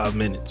bust in 5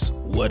 minutes,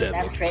 whatever.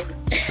 That's crazy.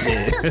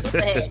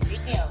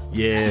 Yeah.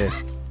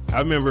 Yeah. I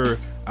remember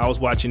I was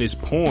watching this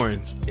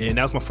porn, and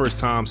that was my first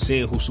time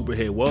seeing who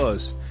Superhead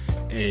was.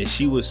 And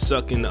she was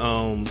sucking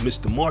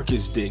Mr.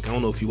 Marcus' dick. I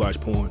don't know if you watch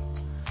porn,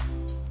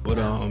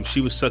 but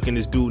she was sucking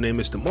this dude named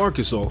Mr.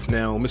 Marcus off.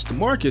 Now, Mr.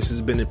 Marcus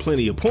has been in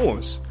plenty of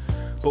porns,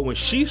 but when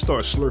she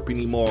started slurping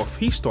him off,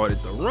 he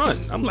started to run.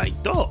 I'm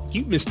like, dog,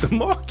 you Mr.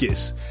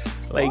 Marcus.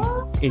 Like,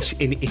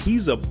 and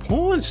he's a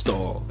porn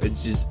star.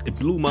 It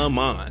blew my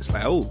mind. It's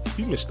like, oh,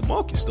 you Mr.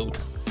 Marcus, though.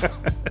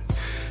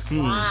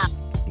 Wow.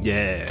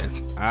 Yeah,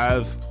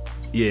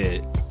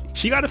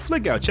 she got a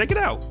flick out. Check it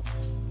out.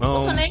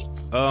 What's her name?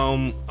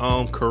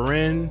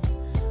 Corinne.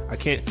 I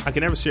can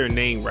never say her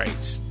name right.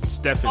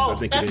 Steffens, I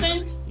think Steffens?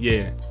 it is.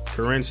 Yeah,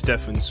 Corinne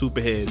Steffens,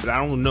 Superhead. But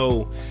I don't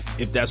know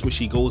if that's what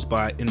she goes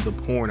by in the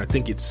porn. I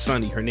think it's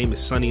Sunny. Her name is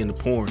Sunny in the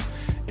porn,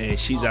 and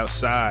she's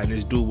outside, and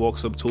this dude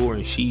walks up to her,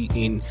 and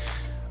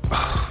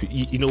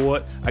you know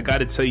what? I got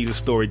to tell you the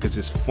story because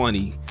it's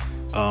funny.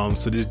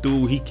 So this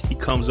dude, he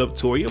comes up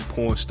to her. He a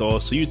porn star,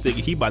 so you think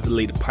he about to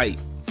lay the pipe.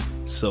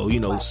 So,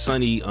 you know,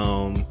 Sunny,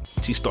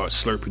 she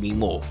starts slurping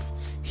him off.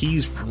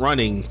 He's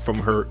running from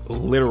her,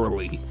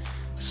 literally.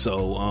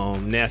 So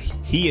now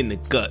he in the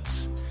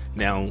guts.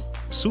 Now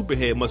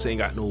Superhead must ain't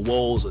got no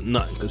walls or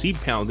nothing, because he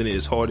pounding it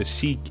as hard as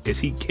he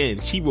can.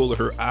 She rolling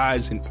her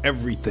eyes and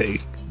everything.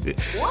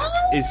 What?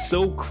 It's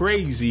so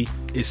crazy.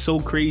 It's so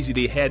crazy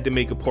they had to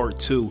make a part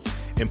 2,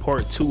 and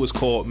part 2 is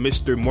called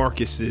Mr.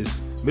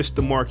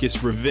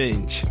 Marcus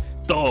Revenge.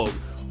 Dog,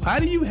 how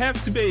do you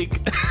have to make?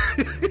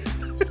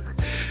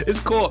 It's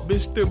called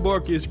Mr.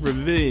 Marcus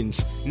Revenge.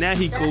 Now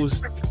he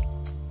goes.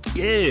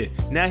 Yeah,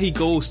 now he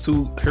goes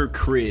to her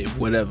crib,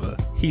 whatever.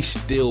 He's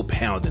still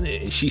pounding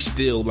it, and she's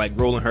still like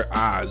rolling her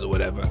eyes or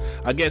whatever.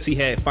 I guess he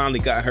had finally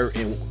got her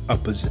in a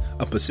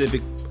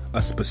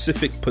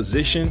specific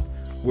position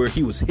where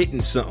he was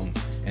hitting something,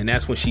 and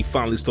that's when she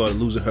finally started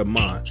losing her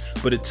mind.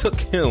 But it took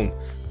him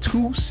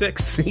 2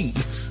 sex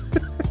scenes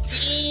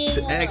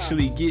to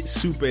actually get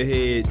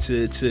Superhead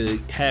to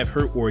have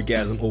her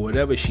orgasm or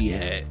whatever she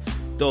had.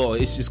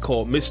 Dog, it's just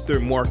called Mr.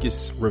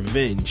 Marcus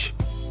Revenge.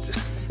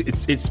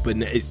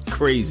 It's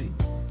crazy.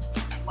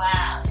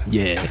 Wow.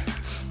 Yeah.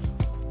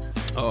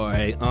 All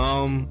right.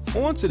 On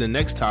to the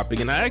next topic,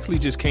 and I actually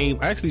just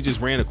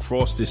ran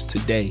across this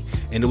today,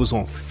 and it was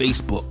on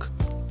Facebook,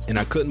 and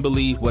I couldn't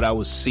believe what I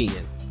was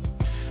seeing.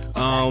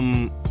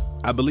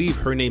 I believe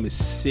her name is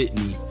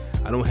Sydney.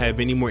 I don't have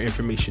any more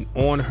information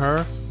on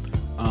her.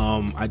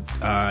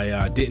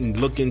 I didn't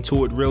look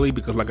into it really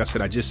because, like I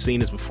said, I just seen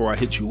this before I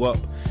hit you up,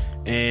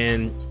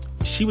 and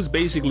she was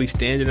basically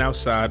standing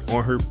outside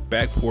on her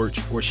back porch,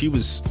 or she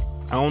was,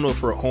 I don't know if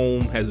her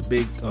home has a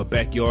big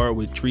backyard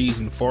with trees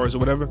and forest or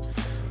whatever,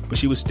 but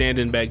she was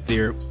standing back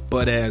there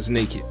butt ass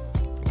naked,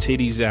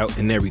 titties out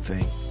and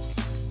everything.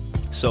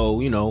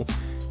 So, you know,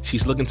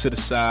 she's looking to the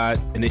side,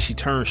 and then she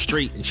turns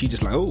straight, and she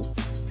just like, oh,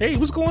 hey,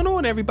 what's going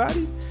on,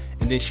 everybody?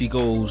 And then she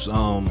goes,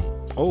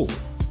 oh,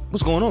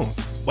 what's going on?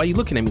 Why you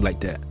looking at me like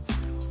that?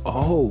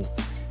 Oh,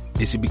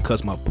 is it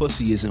because my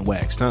pussy isn't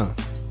waxed, huh?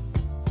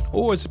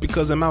 Or is it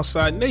because I'm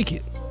outside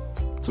naked?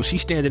 So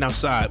she's standing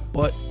outside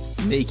butt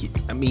naked.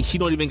 I mean, she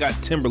don't even got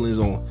Timberlands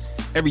on.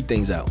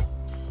 Everything's out.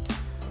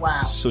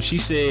 Wow. So she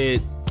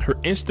said her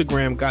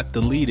Instagram got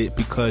deleted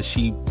because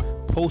she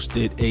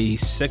posted a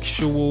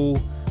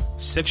sexually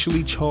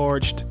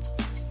charged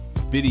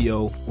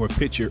video or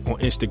picture on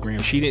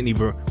Instagram. She didn't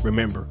even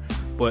remember,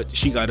 but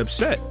she got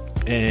upset,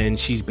 and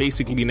she's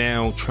basically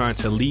now trying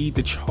to lead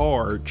the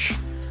charge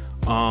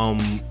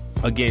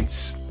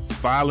against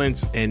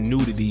violence and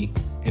nudity.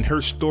 And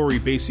her story,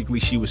 basically,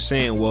 she was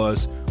saying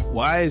was,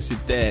 why is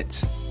it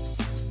that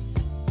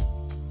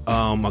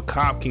a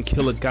cop can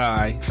kill a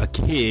guy, a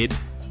kid,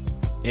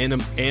 and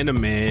a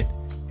man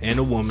and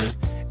a woman,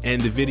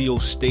 and the video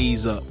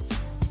stays up?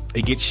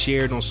 It gets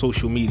shared on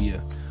social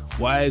media.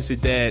 Why is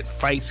it that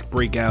fights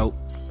break out,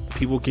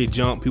 people get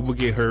jumped, people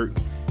get hurt,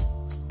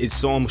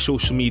 it's on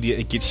social media,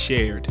 it gets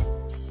shared?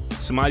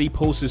 Somebody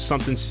posts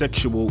something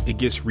sexual, it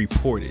gets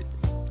reported.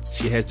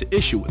 She has the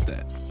issue with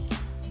that.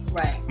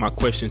 Right. My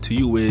question to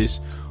you is,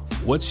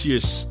 what's your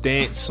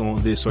stance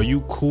on this? Are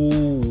you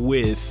cool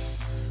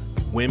with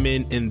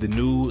women in the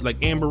nude,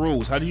 like Amber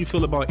Rose? How do you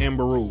feel about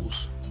Amber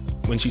Rose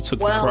when she took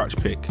the crotch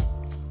pic?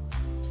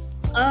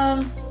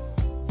 Can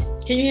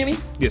you hear me?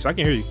 Yes, I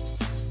can hear you.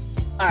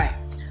 All right.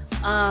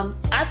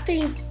 I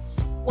think,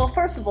 well,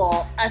 first of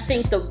all, I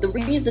think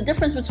the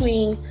difference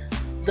between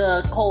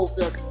a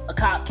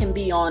cop can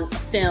be on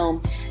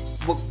film,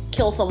 will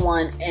kill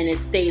someone, and it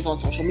stays on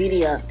social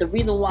media. The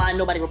reason why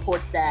nobody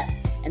reports that,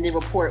 and they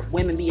report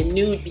women being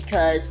nude,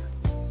 because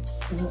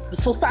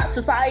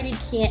society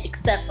can't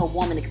accept a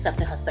woman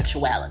accepting her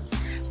sexuality.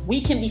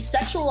 We can be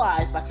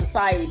sexualized by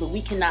society, but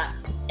we cannot,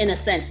 in a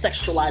sense,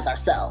 sexualize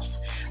ourselves.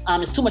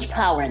 There's too much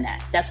power in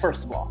that. That's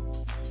first of all.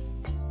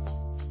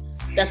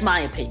 That's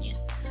my opinion.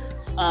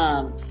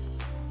 Can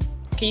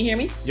you hear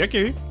me? Yeah, I can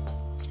hear you.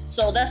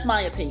 So that's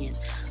my opinion.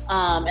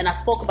 And I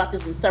spoke about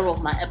this in several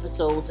of my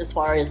episodes, as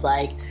far as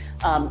like,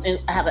 I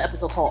have an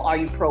episode called "Are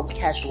You Pro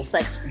Casual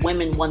Sex?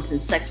 Women Wanting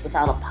Sex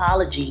Without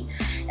Apology."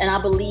 And I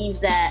believe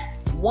that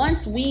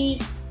once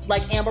we,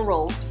 like Amber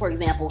Rose, for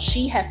example,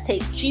 she's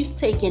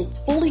taken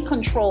fully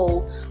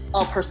control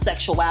of her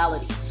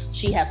sexuality.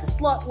 She has a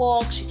slut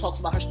walk. She talks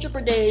about her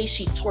stripper days.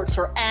 She twerks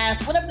her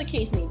ass, whatever the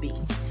case may be.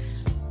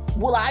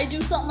 Will I do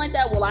something like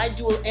that? Will I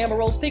do an Amber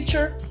Rose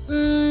picture?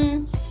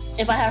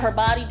 If I had her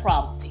body,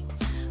 probably.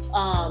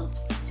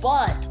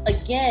 But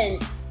again,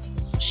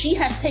 she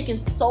has taken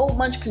so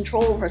much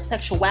control of her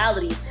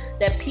sexuality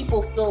that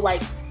people feel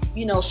like,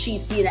 you know,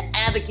 she's being an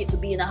advocate for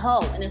being a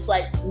hoe. And it's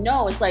like,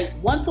 no, it's like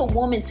once a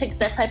woman takes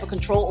that type of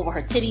control over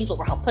her titties,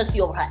 over her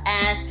pussy, over her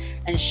ass,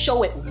 and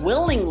show it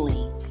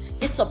willingly,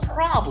 it's a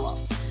problem.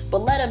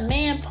 But let a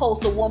man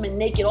post a woman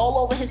naked all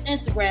over his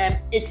Instagram,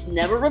 it's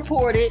never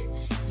reported,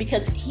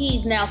 because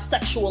he's now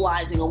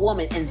sexualizing a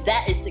woman, and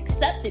that is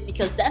accepted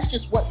because that's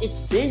just what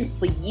it's been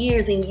for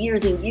years and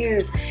years and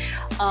years,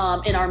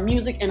 in our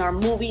music, in our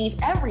movies,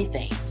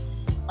 everything.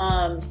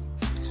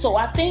 So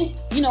I think,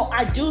 you know,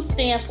 I do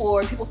stand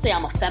for, people say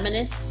I'm a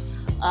feminist.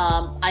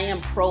 I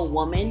am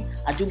pro-woman.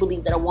 I do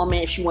believe that a woman,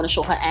 if she want to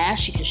show her ass,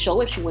 she can show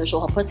it. If she want to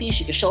show her pussy,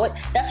 she can show it.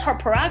 That's her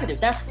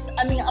prerogative.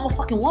 I'm a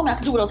fucking woman. I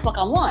can do whatever the fuck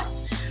I want.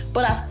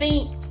 But I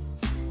think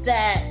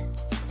that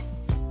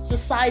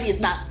society is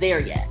not there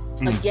yet.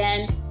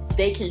 Again,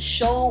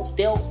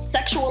 they'll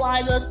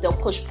sexualize us, they'll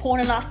push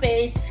porn in our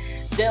face,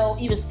 they'll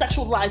even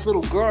sexualize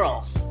little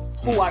girls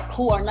who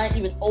are not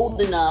even old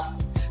enough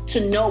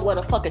to know what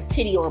a fuck a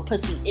titty or a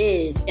pussy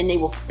is, and they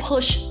will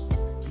push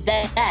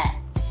that.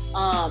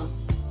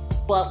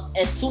 But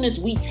as soon as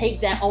we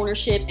take that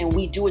ownership and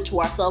we do it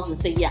to ourselves and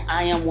say, yeah,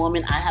 I am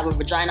woman, I have a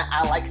vagina,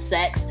 I like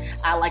sex,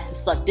 I like to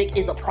suck dick,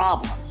 is a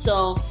problem.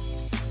 So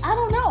I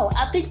don't know.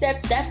 I think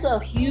that's a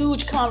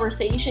huge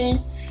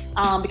conversation.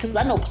 Because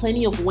I know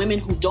plenty of women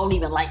who don't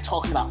even like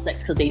talking about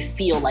sex because they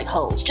feel like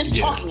hoes, just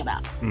talking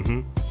about it.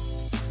 Mm-hmm.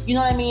 You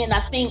know what I mean? And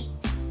I think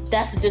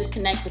that's a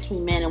disconnect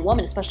between man and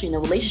woman, especially in a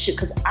relationship.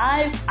 Because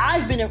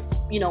I've been,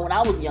 when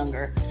I was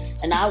younger,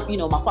 and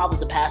my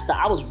father's a pastor,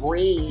 I was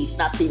raised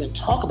not to even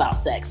talk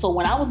about sex. So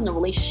when I was in a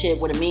relationship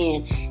with a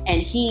man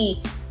and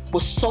he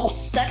was so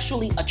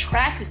sexually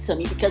attracted to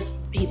me because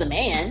he's a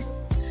man,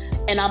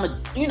 and I'm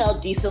a,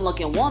 decent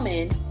looking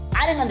woman,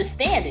 I didn't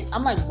understand it.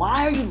 I'm like,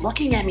 why are you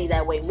looking at me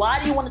that way?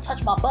 Why do you want to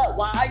touch my butt?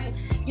 Why are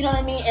you know what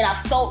I mean? And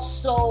I felt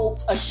so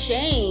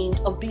ashamed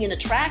of being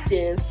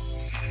attractive.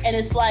 And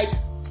it's like,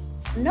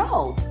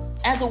 no,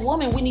 as a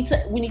woman, we need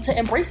to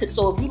embrace it.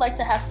 So if you like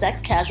to have sex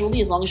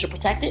casually, as long as you're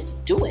protected,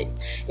 do it.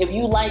 If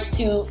you like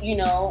to,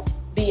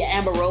 be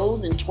Amber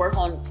Rose and twerk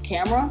on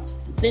camera,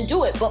 then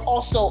do it. But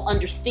also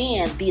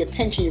understand the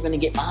attention you're going to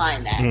get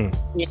behind that.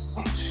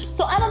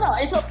 So I don't know.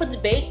 It's up for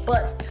debate.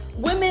 But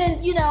women,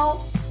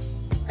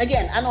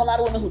 again, I know a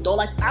lot of women who don't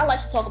like. I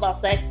like to talk about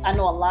sex. I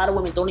know a lot of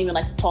women don't even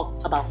like to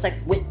talk about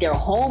sex with their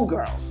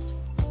homegirls.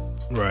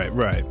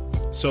 Right.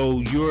 So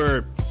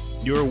you're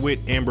with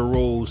Amber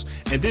Rose,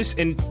 and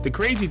the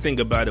crazy thing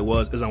about it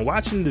was, as I'm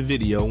watching the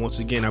video, once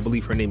again, I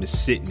believe her name is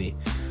Sydney.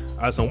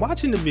 As I'm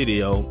watching the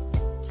video,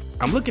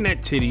 I'm looking at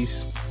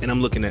titties and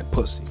I'm looking at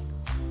pussy.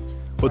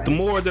 But the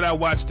more that I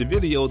watched the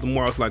video, the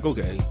more I was like,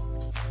 okay,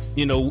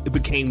 it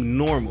became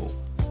normal.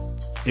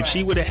 If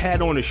she would have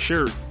had on a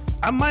shirt,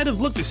 I might have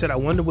looked and said, I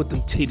wonder what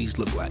them titties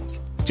look like.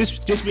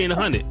 Just being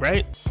 100,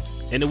 right?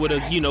 And it would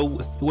have, it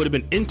would have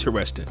been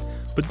interesting.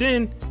 But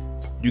then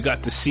you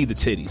got to see the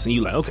titties and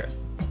you're like, okay,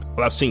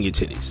 well, I've seen your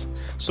titties.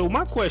 So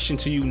my question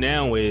to you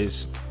now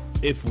is,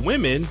 if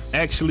women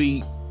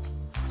actually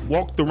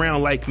walked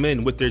around like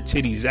men with their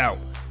titties out,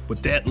 would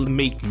that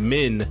make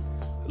men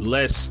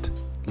less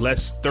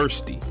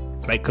thirsty?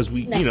 Like, because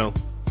we, no,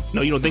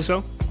 you don't think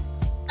so?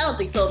 I don't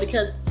think so,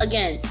 because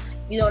again,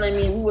 you know what I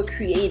mean? We were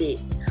created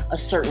a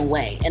certain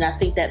way. And I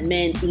think that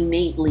men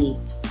innately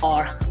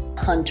are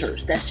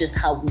hunters. That's just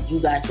how you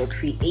guys were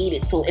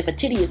created. So if a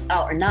titty is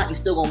out or not, you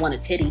still gonna want a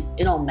titty.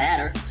 It don't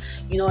matter.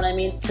 You know what I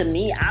mean? To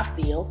me, I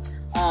feel,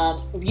 I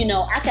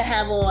could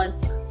have on,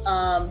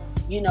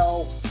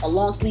 a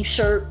long sleeve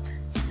shirt,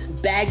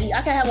 baggy.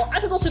 I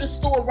could go to the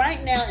store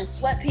right now in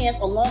sweatpants,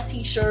 a long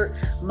t-shirt,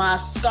 my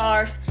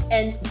scarf,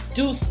 and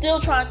dudes still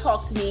try to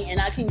talk to me, and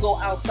I can go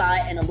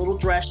outside in a little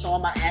dress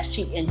showing my ass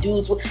cheek, and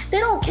dudes, they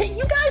don't care.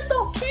 You guys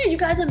don't care. You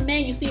guys are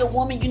men. You see a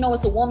woman,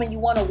 it's a woman. You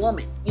want a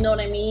woman. You know what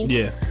I mean?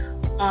 Yeah.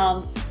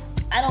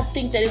 I don't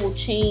think that it will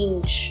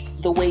change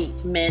the way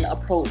men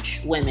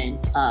approach women.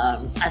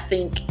 I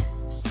think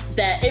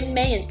that it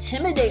may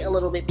intimidate a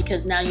little bit,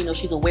 because now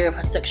she's aware of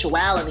her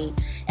sexuality,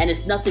 and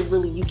it's nothing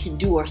really you can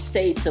do or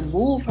say to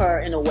move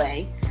her in a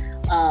way.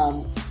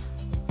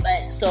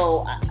 But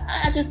so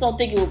I just don't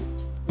think it will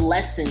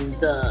lessen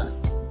the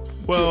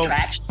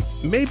attraction.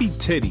 Maybe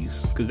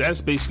titties, because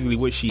that's basically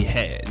what she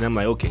had, and I'm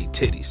like, okay,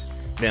 titties.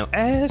 Now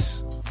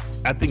ass,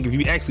 I think if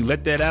you actually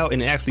let that out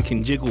and it actually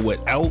can jiggle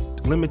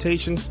without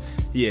limitations,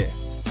 yeah,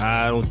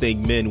 I don't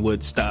think men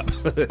would stop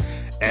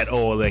at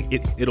all. Like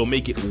it'll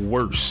make it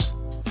worse.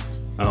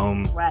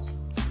 Right.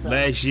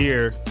 Last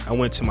year I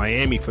went to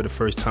Miami for the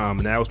first time,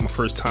 and that was my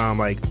first time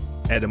like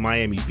at a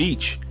Miami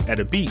beach, at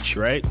a beach,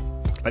 right?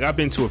 Like I've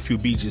been to a few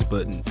beaches,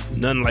 but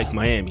none like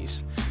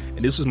Miami's. And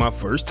this was my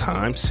first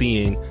time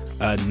seeing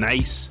a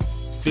nice,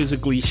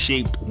 physically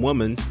shaped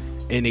woman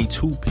in a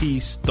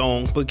two-piece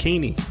thong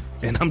bikini.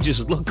 And I'm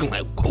just looking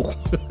like, whoa,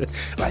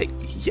 like,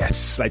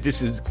 yes, like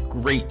this is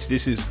great.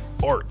 This is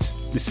art.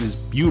 This is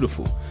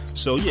beautiful.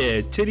 So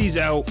yeah, titties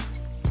out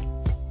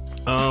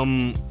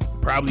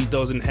probably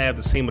doesn't have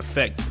the same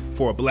effect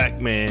for a black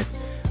man,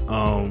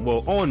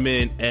 on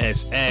men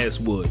as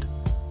would.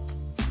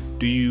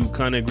 Do you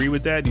kind of agree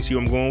with that? Do you see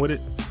where I'm going with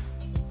it?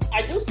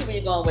 I do see where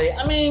you're going with it.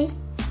 I mean,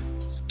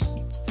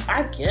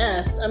 I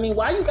guess. I mean,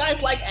 why you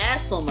guys like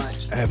ass so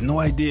much? I have no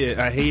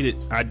idea. I hate it.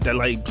 I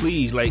like,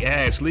 please, like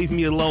ass, leave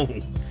me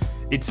alone.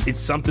 It's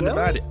something really?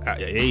 About it.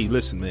 Hey,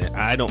 listen, man.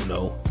 I don't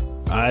know.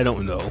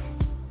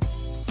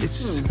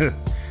 It's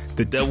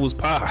the devil's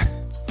pie.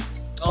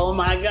 Oh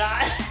my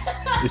God.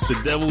 It's the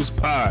devil's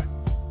pie.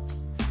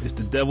 It's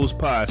the devil's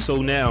pie.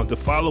 So now, to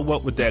follow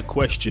up with that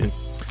question,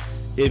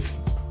 if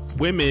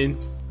men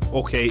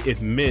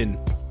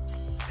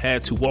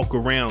had to walk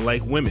around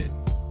like women,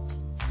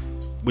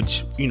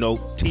 which,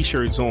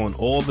 t-shirts on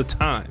all the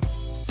time,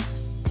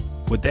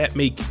 would that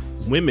make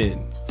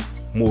women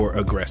more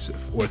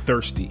aggressive or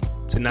thirsty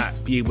to not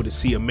be able to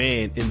see a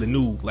man in the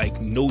nude,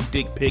 like no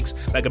dick pics?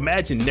 Like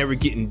imagine never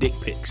getting dick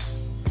pics.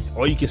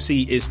 All you can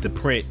see is the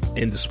print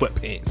and the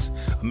sweatpants.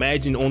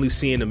 Imagine only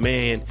seeing a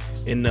man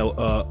in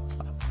a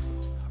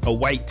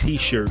white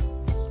t-shirt,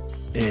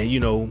 and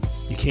you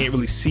can't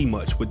really see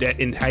much. Would that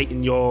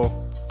heighten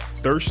y'all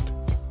thirst?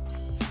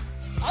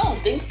 I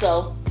don't think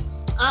so.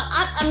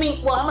 I mean,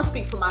 I'm gonna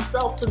speak for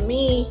myself. For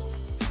me,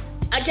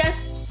 I guess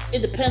it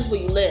depends where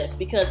you live,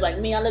 because like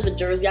me, I live in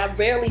Jersey. I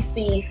rarely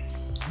see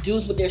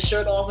dudes with their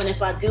shirt off, and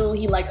if I do,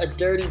 he like a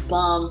dirty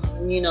bum,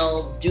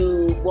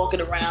 dude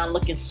walking around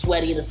looking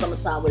sweaty in the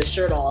summertime with his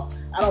shirt off.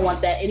 I don't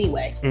want that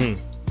anyway.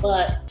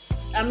 But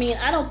I mean,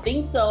 I don't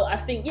think so. I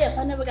think, if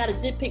I never got a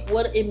dick pic,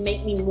 would it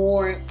make me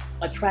more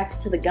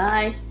attracted to the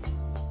guy?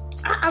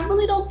 I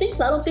really don't think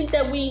so. I don't think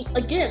that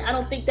I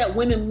don't think that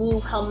women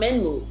move how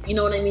men move. You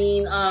know what I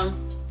mean?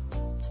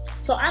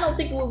 So I don't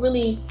think it would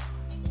really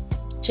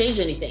change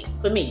anything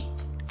for me.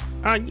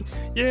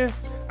 Yeah,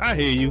 I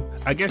hear you.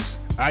 I guess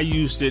I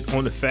used it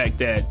on the fact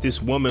that this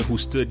woman who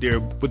stood there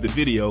with the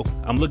video,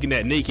 I'm looking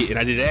at naked and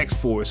I didn't ask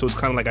for it, so it's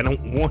kind of like I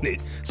don't want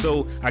it.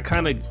 So I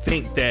kind of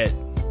think that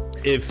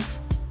if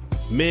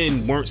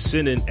men weren't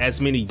sending as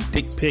many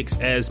dick pics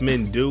as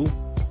men do,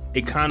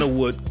 it kind of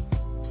would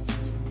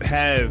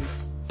have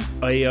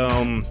a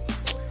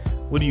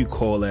what do you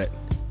call that?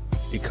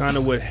 It kind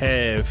of would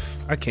have,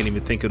 I can't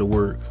even think of the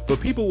word, but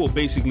people will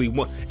basically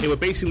it would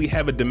basically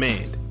have a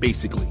demand,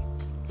 basically.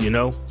 You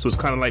know, so it's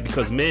kind of like,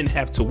 because men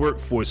have to work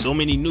for so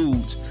many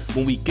nudes,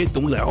 when we get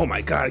them, we're like, oh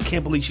my god, I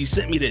can't believe she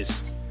sent me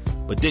this.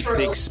 But dick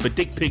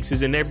pics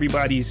is in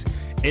everybody's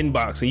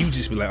inbox, and you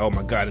just be like, oh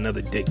my god,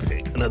 another dick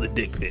pic.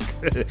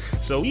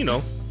 So, you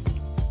know,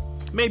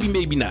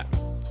 maybe not.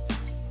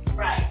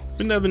 Right.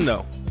 We never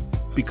know.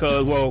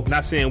 Because, well,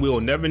 not saying we'll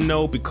never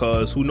know,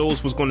 because who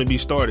knows what's going to be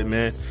started,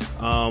 man.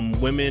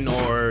 Women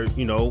are,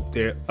 you know,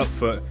 they're up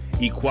for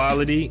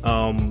equality.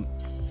 Don't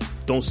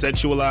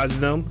sexualize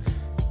them.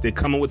 They're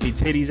coming with their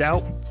titties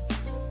out.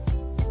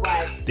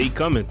 Right. They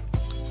coming.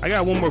 I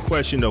got one more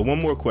question, though.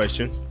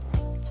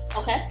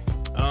 Okay.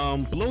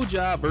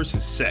 Blowjob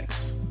versus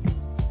sex.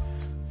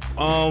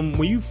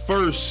 When you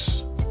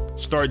first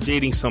start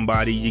dating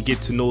somebody, you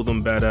get to know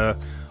them better,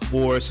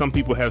 or some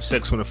people have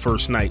sex on the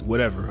first night,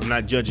 whatever. I'm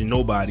not judging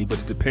nobody, but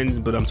it depends.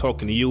 But I'm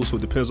talking to you, so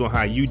it depends on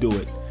how you do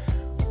it.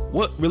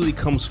 What really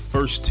comes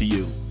first to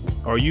you?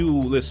 Are you,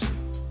 listen,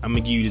 I'm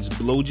gonna give you this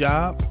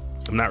blowjob,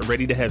 I'm not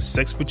ready to have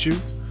sex with you?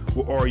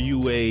 Or are you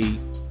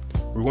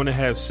we're going to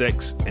have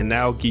sex and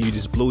now I'll give you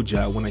this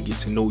blowjob when I get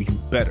to know you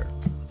better?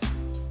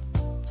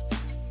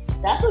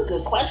 That's a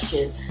good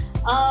question.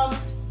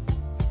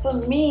 For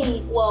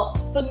me,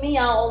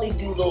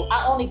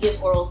 I only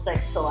give oral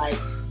sex to, like,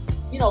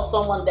 you know,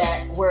 someone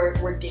that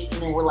we're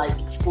dating and we're like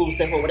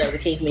exclusive or whatever the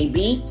case may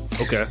be.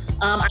 Okay.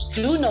 I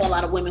do know a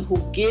lot of women who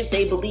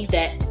they believe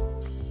that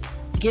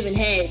giving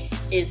head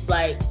is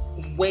like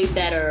way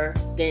better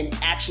than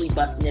actually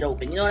busting it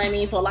open. You know what I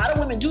mean? So a lot of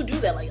women do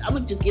that. Like, I'm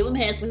gonna just give him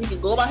head so he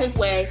can go about his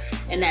way,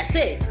 and that's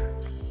it.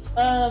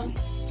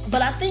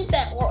 But I think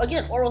that,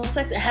 oral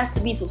sex, it has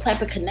to be some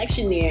type of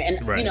connection there,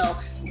 and right. You know,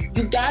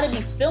 you gotta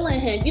be feeling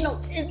him. You know,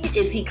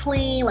 is he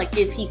clean? Like,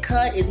 is he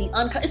cut? Is he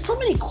uncut? It's so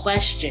many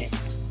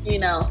questions, you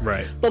know,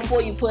 right,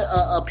 before you put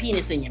a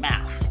penis in your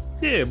mouth.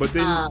 Yeah, but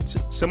then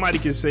somebody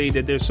can say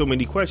that there's so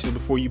many questions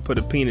before you put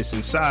a penis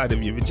inside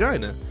of your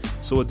vagina.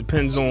 So it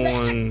depends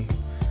on,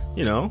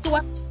 you know. So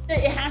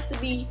it has to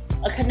be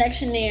a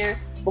connection there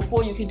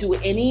before you can do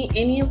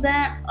any of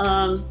that.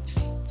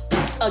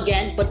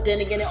 But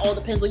then again, it all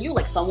depends on you.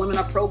 Like, some women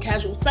are pro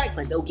casual sex.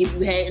 Like, they'll give you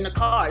head in the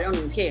car. They don't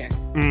even care.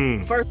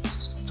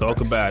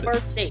 Talk about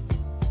first date.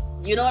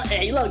 You know,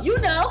 hey, look, you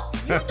know.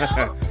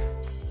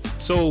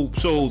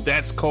 So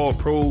that's called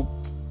pro.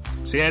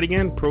 Say that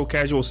again. Pro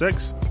casual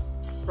sex.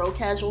 Pro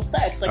casual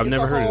sex. Like, I've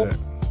never heard of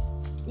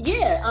that.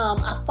 Yeah.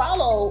 I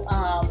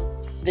follow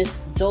this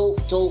dope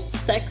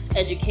sex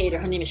educator.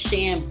 Her name is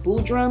Shan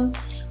Boudram.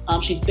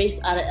 She's based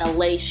out of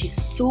LA. She's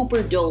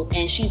super dope,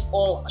 and she's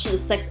a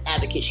sex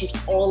advocate. She's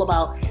all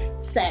about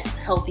sex,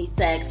 healthy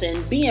sex,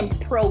 and being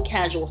pro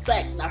casual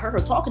sex. And I heard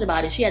her talking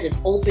about it. She had this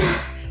open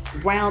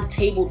round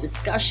table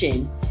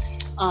discussion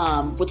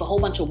with a whole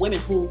bunch of women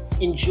who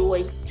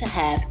enjoy to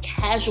have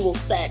casual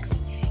sex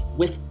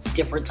with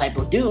different type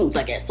of dudes,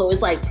 I guess. So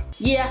it's like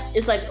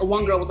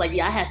one girl was like,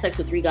 yeah, I had sex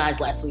with 3 guys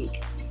last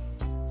week.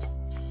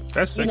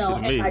 That's sexy to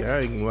me. I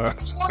ain't gonna lie.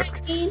 You know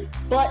what I mean?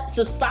 But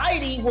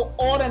society will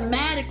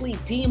automatically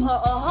deem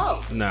her a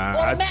hoe.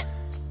 Nah,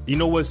 you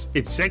know what's?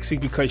 It's sexy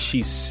because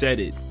she said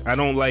it. I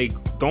don't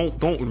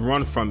don't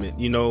run from it.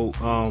 You know,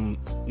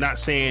 not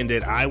saying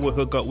that I would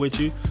hook up with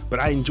you, but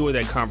I enjoy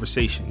that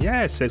conversation. Yeah, I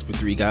had sex with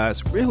 3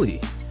 guys. Really?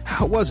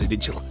 How was it?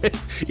 Did you?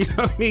 You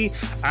know what I mean?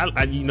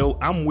 I you know,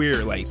 I'm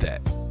weird like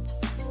that.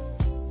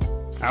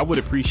 I would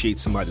appreciate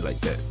somebody like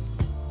that.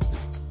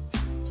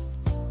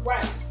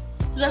 Right.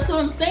 So that's what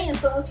I'm saying.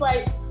 So it's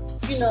like,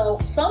 you know,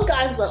 some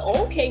guys are like,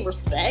 okay,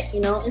 respect, you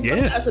know, and some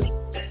guys are,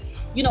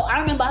 you know, I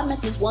remember I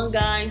met this one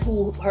guy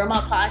who heard my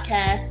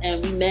podcast,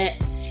 and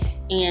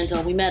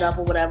we met up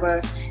or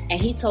whatever,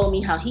 and he told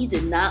me how he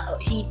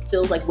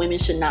feels like women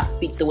should not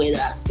speak the way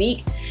that I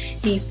speak.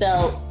 He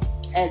felt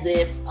as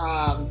if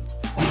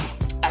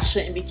I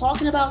shouldn't be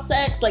talking about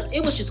sex. Like,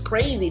 it was just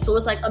crazy. So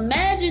it's like,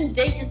 imagine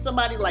dating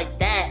somebody like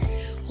that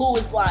who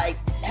is like,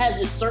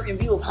 has a certain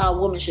view of how a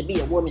woman should be.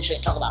 A woman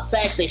shouldn't talk about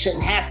sex. They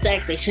shouldn't have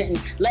sex. They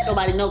shouldn't let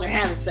nobody know they're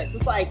having sex.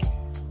 It's like,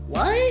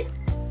 what?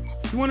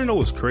 You want to know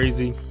what's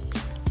crazy?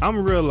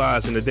 I'm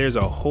realizing that there's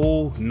a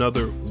whole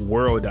nother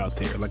world out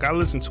there. Like, I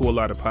listen to a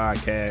lot of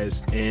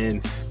podcasts,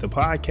 and the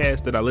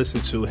podcasts that I listen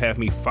to have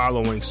me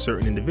following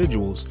certain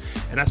individuals,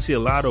 and I see a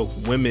lot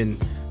of women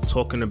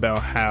talking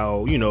about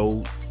how, you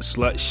know,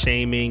 slut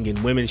shaming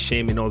and women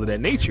shaming, all of that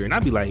nature. And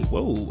I'd be like,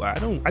 whoa,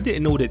 I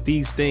didn't know that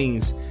these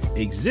things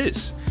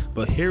exist.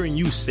 But hearing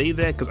you say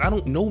that, because I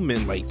don't know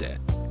men like that.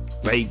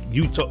 Like,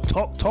 you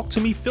talk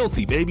to me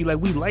filthy, baby. Like,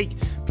 we like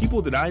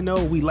people that I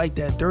know, we like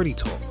that dirty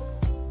talk.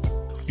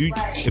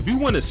 If you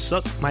want to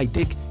suck my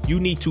dick, you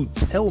need to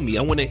tell me.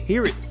 I want to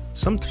hear it.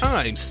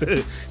 sometimes.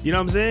 You know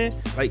what I'm saying?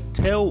 Like,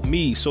 tell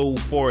me. So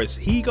far as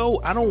he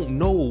go, I don't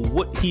know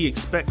what he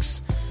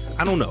expects.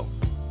 I don't know.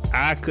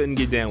 I couldn't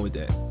get down with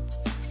that.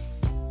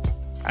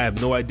 I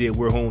have no idea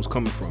where Holmes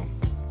coming from.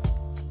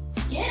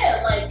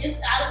 Yeah, like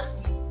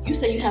you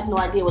say you have no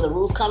idea where the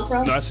rules come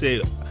from? No, I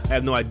said I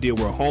have no idea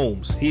where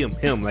Holmes, him,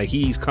 like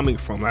he's coming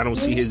from. I don't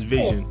see his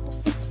vision.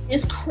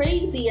 It's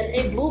crazy, and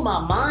it blew my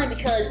mind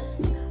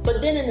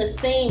but then in the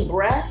same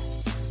breath,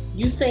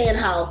 you saying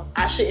how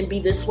I shouldn't be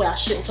this way, I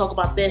shouldn't talk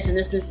about this and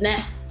this and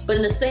that. But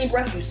in the same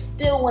breath, you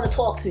still want to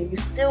talk to me. You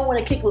still want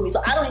to kick with me.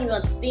 So I don't even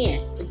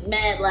understand. It's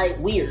mad, like,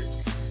 weird.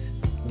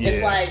 Yeah.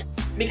 It's like,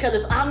 because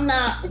if I'm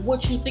not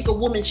what you think a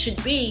woman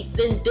should be,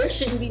 then there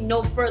shouldn't be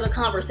no further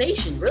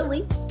conversation,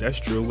 really. That's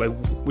true. Like,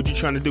 what you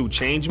trying to do?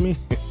 Change me?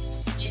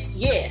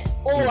 Yeah.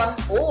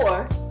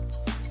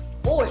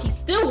 Or he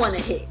still want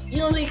to hit. You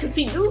know what I mean? Because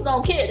see, dudes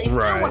don't care. They still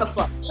want to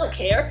fuck. They don't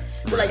care.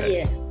 They're like,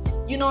 yeah.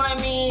 You know what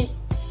I mean?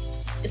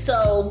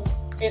 So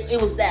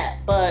it was that.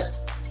 But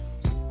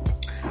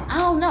I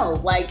don't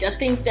know. Like, I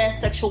think that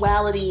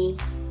sexuality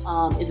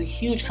is a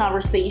huge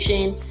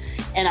conversation.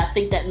 And I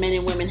think that men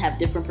and women have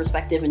different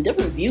perspective and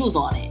different views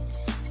on it.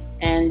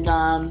 And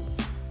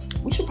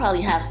we should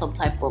probably have some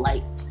type of,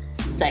 like,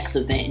 sex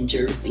event in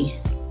Jersey.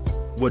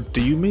 What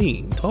do you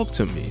mean? Talk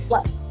to me.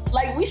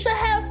 Like we should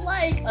have,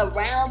 like, a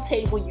round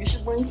table. You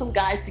should bring some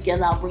guys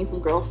together. I'll bring some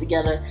girls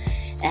together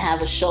and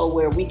have a show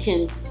where we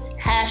can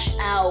hash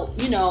out,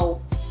 you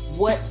know,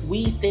 what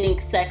we think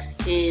sex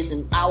is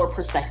and our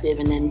perspective,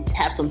 and then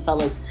have some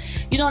fellas,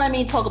 you know what I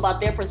mean, talk about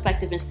their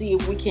perspective and see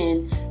if we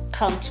can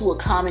come to a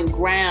common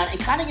ground and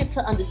kind of get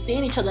to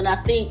understand each other. And I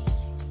think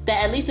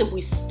that at least if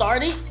we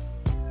start it,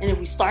 and if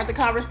we start the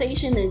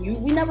conversation, then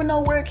we never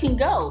know where it can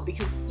go,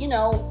 because, you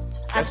know,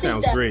 that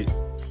sounds great.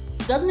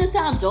 Doesn't it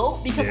sound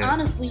dope? Because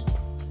honestly,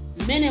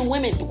 men and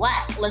women,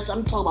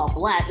 I'm talking about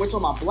black, we're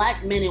talking about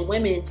black men and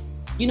women,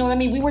 you know what I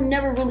mean? We were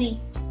never really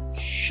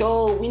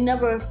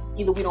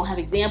either we don't have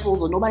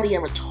examples or nobody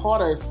ever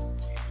taught us,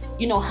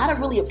 you know, how to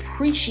really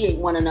appreciate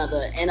one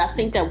another. And I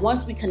think that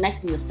once we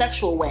connect in the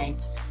sexual way,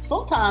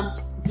 sometimes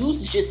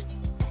dudes is just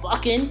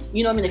fucking,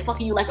 you know what I mean? They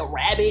fucking you like a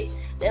rabbit.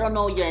 They don't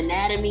know your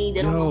anatomy.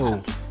 They don't know how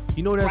to,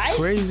 you know, that's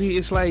crazy.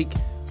 It's like,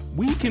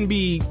 we can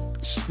be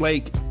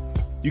like,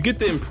 you get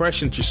the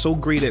impression that you're so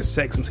great at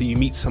sex until you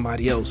meet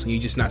somebody else and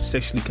you're just not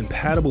sexually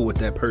compatible with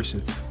that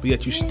person, but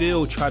yet you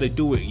still try to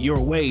do it your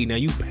way. Now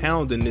you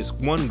pounding this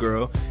one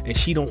girl and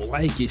she don't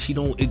like it.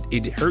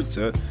 It hurts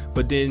her.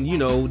 But then, you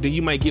know, then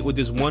you might get with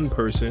this one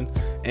person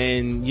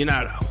and you're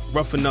not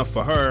rough enough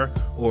for her,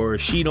 or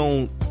she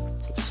don't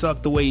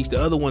suck the way the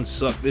other one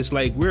sucked. It's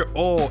like we're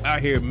all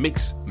out here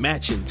mix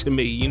matching to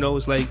me. You know,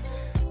 it's like,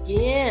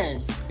 yeah,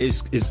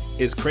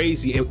 it's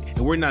crazy, and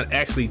we're not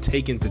actually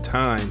taking the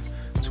time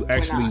to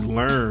actually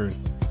learn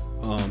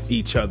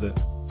each other.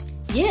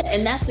 Yeah,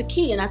 and that's the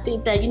key. And I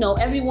think that, you know,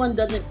 everyone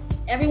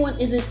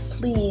isn't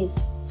pleased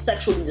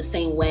sexually the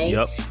same way.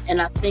 Yep. And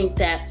I think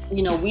that,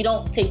 you know, we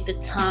don't take the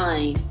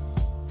time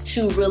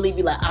to really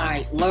be like, all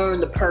right, learn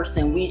the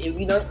person.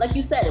 You know, like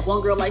you said, if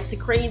one girl likes it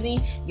crazy,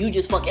 you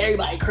just fuck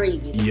everybody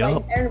crazy. Yep.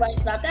 Like,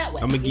 everybody's not that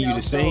way. I'm gonna give you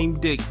the same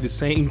dick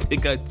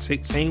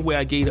same way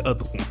I gave the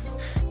other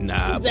one.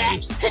 Nah,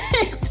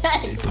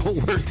 exactly. It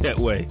don't work that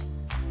way.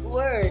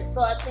 Word.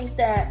 So I think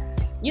that,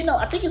 you know,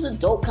 I think it's a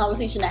dope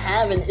conversation to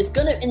have, and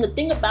and the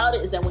thing about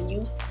it is that when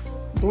you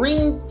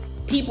bring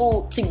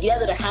people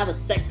together to have a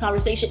sex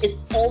conversation, it's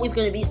always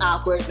going to be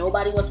awkward.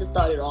 Nobody wants to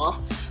start it off,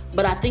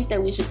 but I think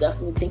that we should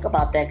definitely think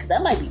about that, because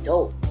that might be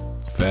dope.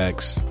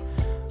 Facts.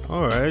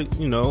 All right,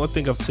 you know, I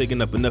think I've taken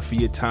up enough of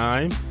your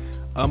time,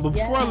 but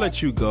before I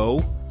let you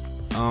go,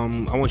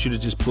 I want you to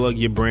just plug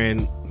your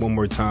brand one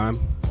more time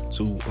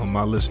so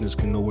my listeners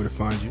can know where to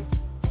find you.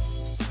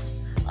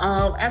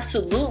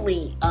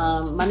 Absolutely.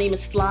 My name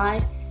is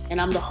Fly,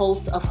 and I'm the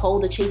host of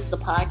Hold the Chase, the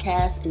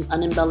podcast, an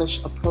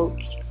unembellished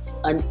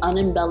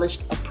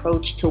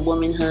approach to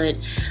womanhood.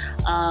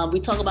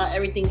 We talk about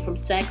everything from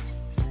sex,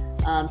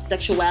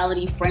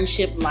 sexuality,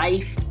 friendship,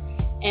 life,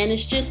 and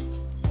it's just,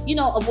 you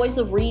know, a voice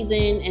of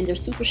reason. And they're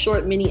super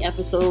short, mini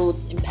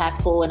episodes,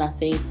 impactful, and I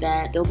think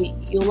that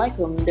you'll like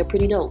them. They're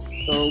pretty dope.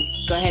 So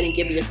go ahead and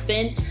give me a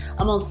spin.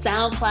 I'm on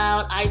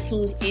SoundCloud,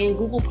 iTunes, and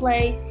Google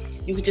Play.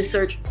 You can just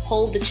search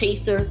Hold the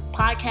Chaser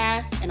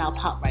podcast and I'll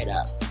pop right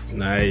up.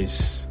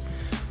 Nice.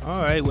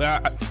 All right.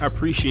 Well, I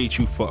appreciate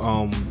you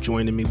for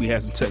joining me. We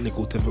had some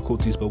technical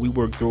difficulties, but we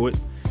worked through it.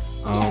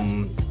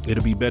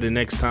 It'll be better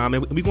next time.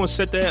 And we're going to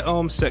set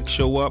that sex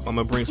show up. I'm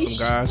going to bring some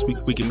guys.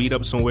 We can meet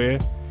up somewhere.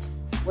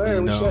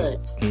 Word, we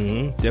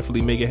should.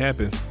 Definitely make it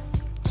happen.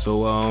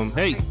 So,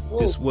 hey,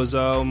 this was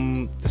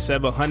the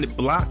 700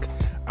 block.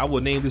 I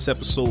will name this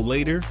episode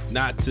later,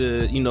 not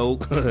to, you know,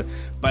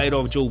 bite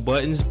off Joe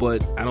Buttons,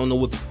 but I don't know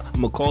what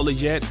I'm going to call it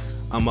yet.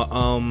 I'm going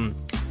to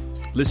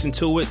listen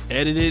to it,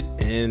 edit it,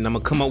 and I'm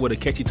going to come up with a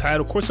catchy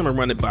title. Of course, I'm going to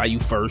run it by you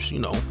first, you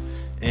know.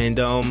 And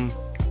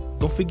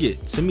don't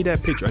forget, send me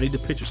that picture. I need the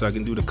picture so I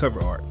can do the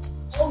cover art.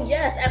 Oh,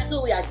 yes,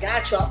 absolutely. I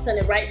got you. I'll send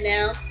it right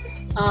now.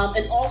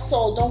 And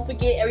also, don't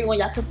forget, everyone,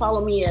 y'all can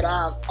follow me at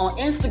on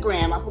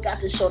Instagram. I forgot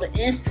to show the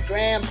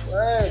Instagram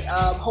plug.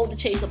 Hold the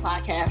Chaser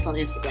Podcast on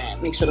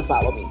Instagram. Make sure to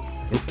follow me.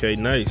 Okay,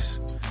 nice.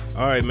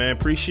 All right, man.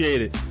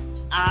 Appreciate it.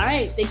 All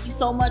right. Thank you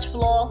so much,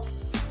 Flaw.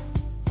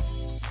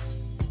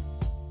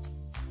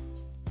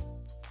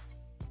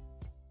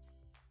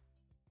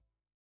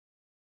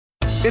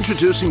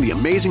 Introducing the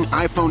amazing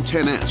iPhone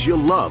XS you'll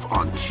love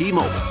on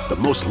T-Mobile, the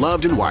most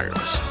loved in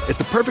wireless. It's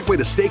the perfect way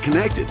to stay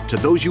connected to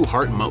those you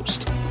heart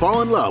most.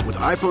 Fall in love with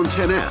iPhone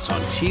XS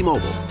on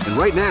T-Mobile. And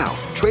right now,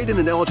 trade in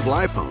an eligible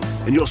iPhone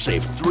and you'll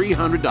save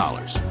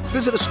 $300.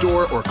 Visit a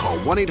store or call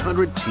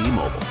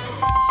 1-800-T-Mobile.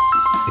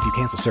 If you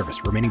cancel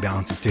service, remaining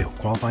balance is due.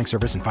 Qualifying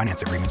service and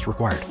finance agreements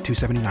required.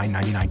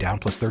 $279.99 down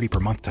plus 30 per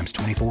month times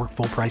 24.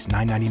 Full price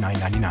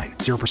 $999.99.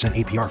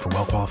 0% APR for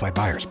well-qualified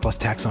buyers plus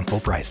tax on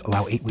full price.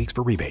 Allow 8 weeks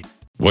for rebate.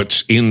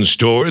 What's in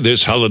store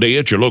this holiday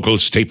at your local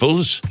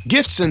Staples?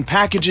 Gifts and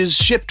packages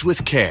shipped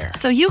with care.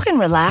 So you can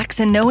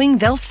relax in knowing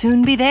they'll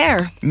soon be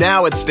there.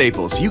 Now at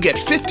Staples, you get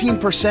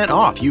 15%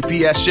 off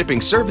UPS shipping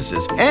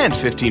services and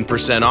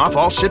 15% off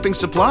all shipping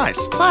supplies.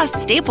 Plus,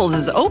 Staples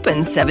is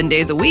open 7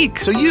 days a week.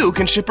 So you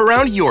can ship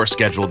around your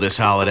schedule this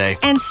holiday.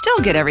 And still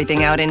get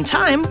everything out in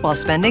time while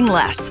spending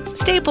less.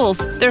 Staples,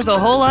 there's a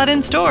whole lot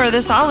in store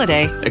this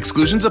holiday.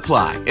 Exclusions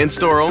apply. In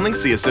store only.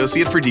 See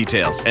associate for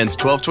details. Ends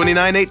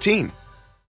 12/29/18.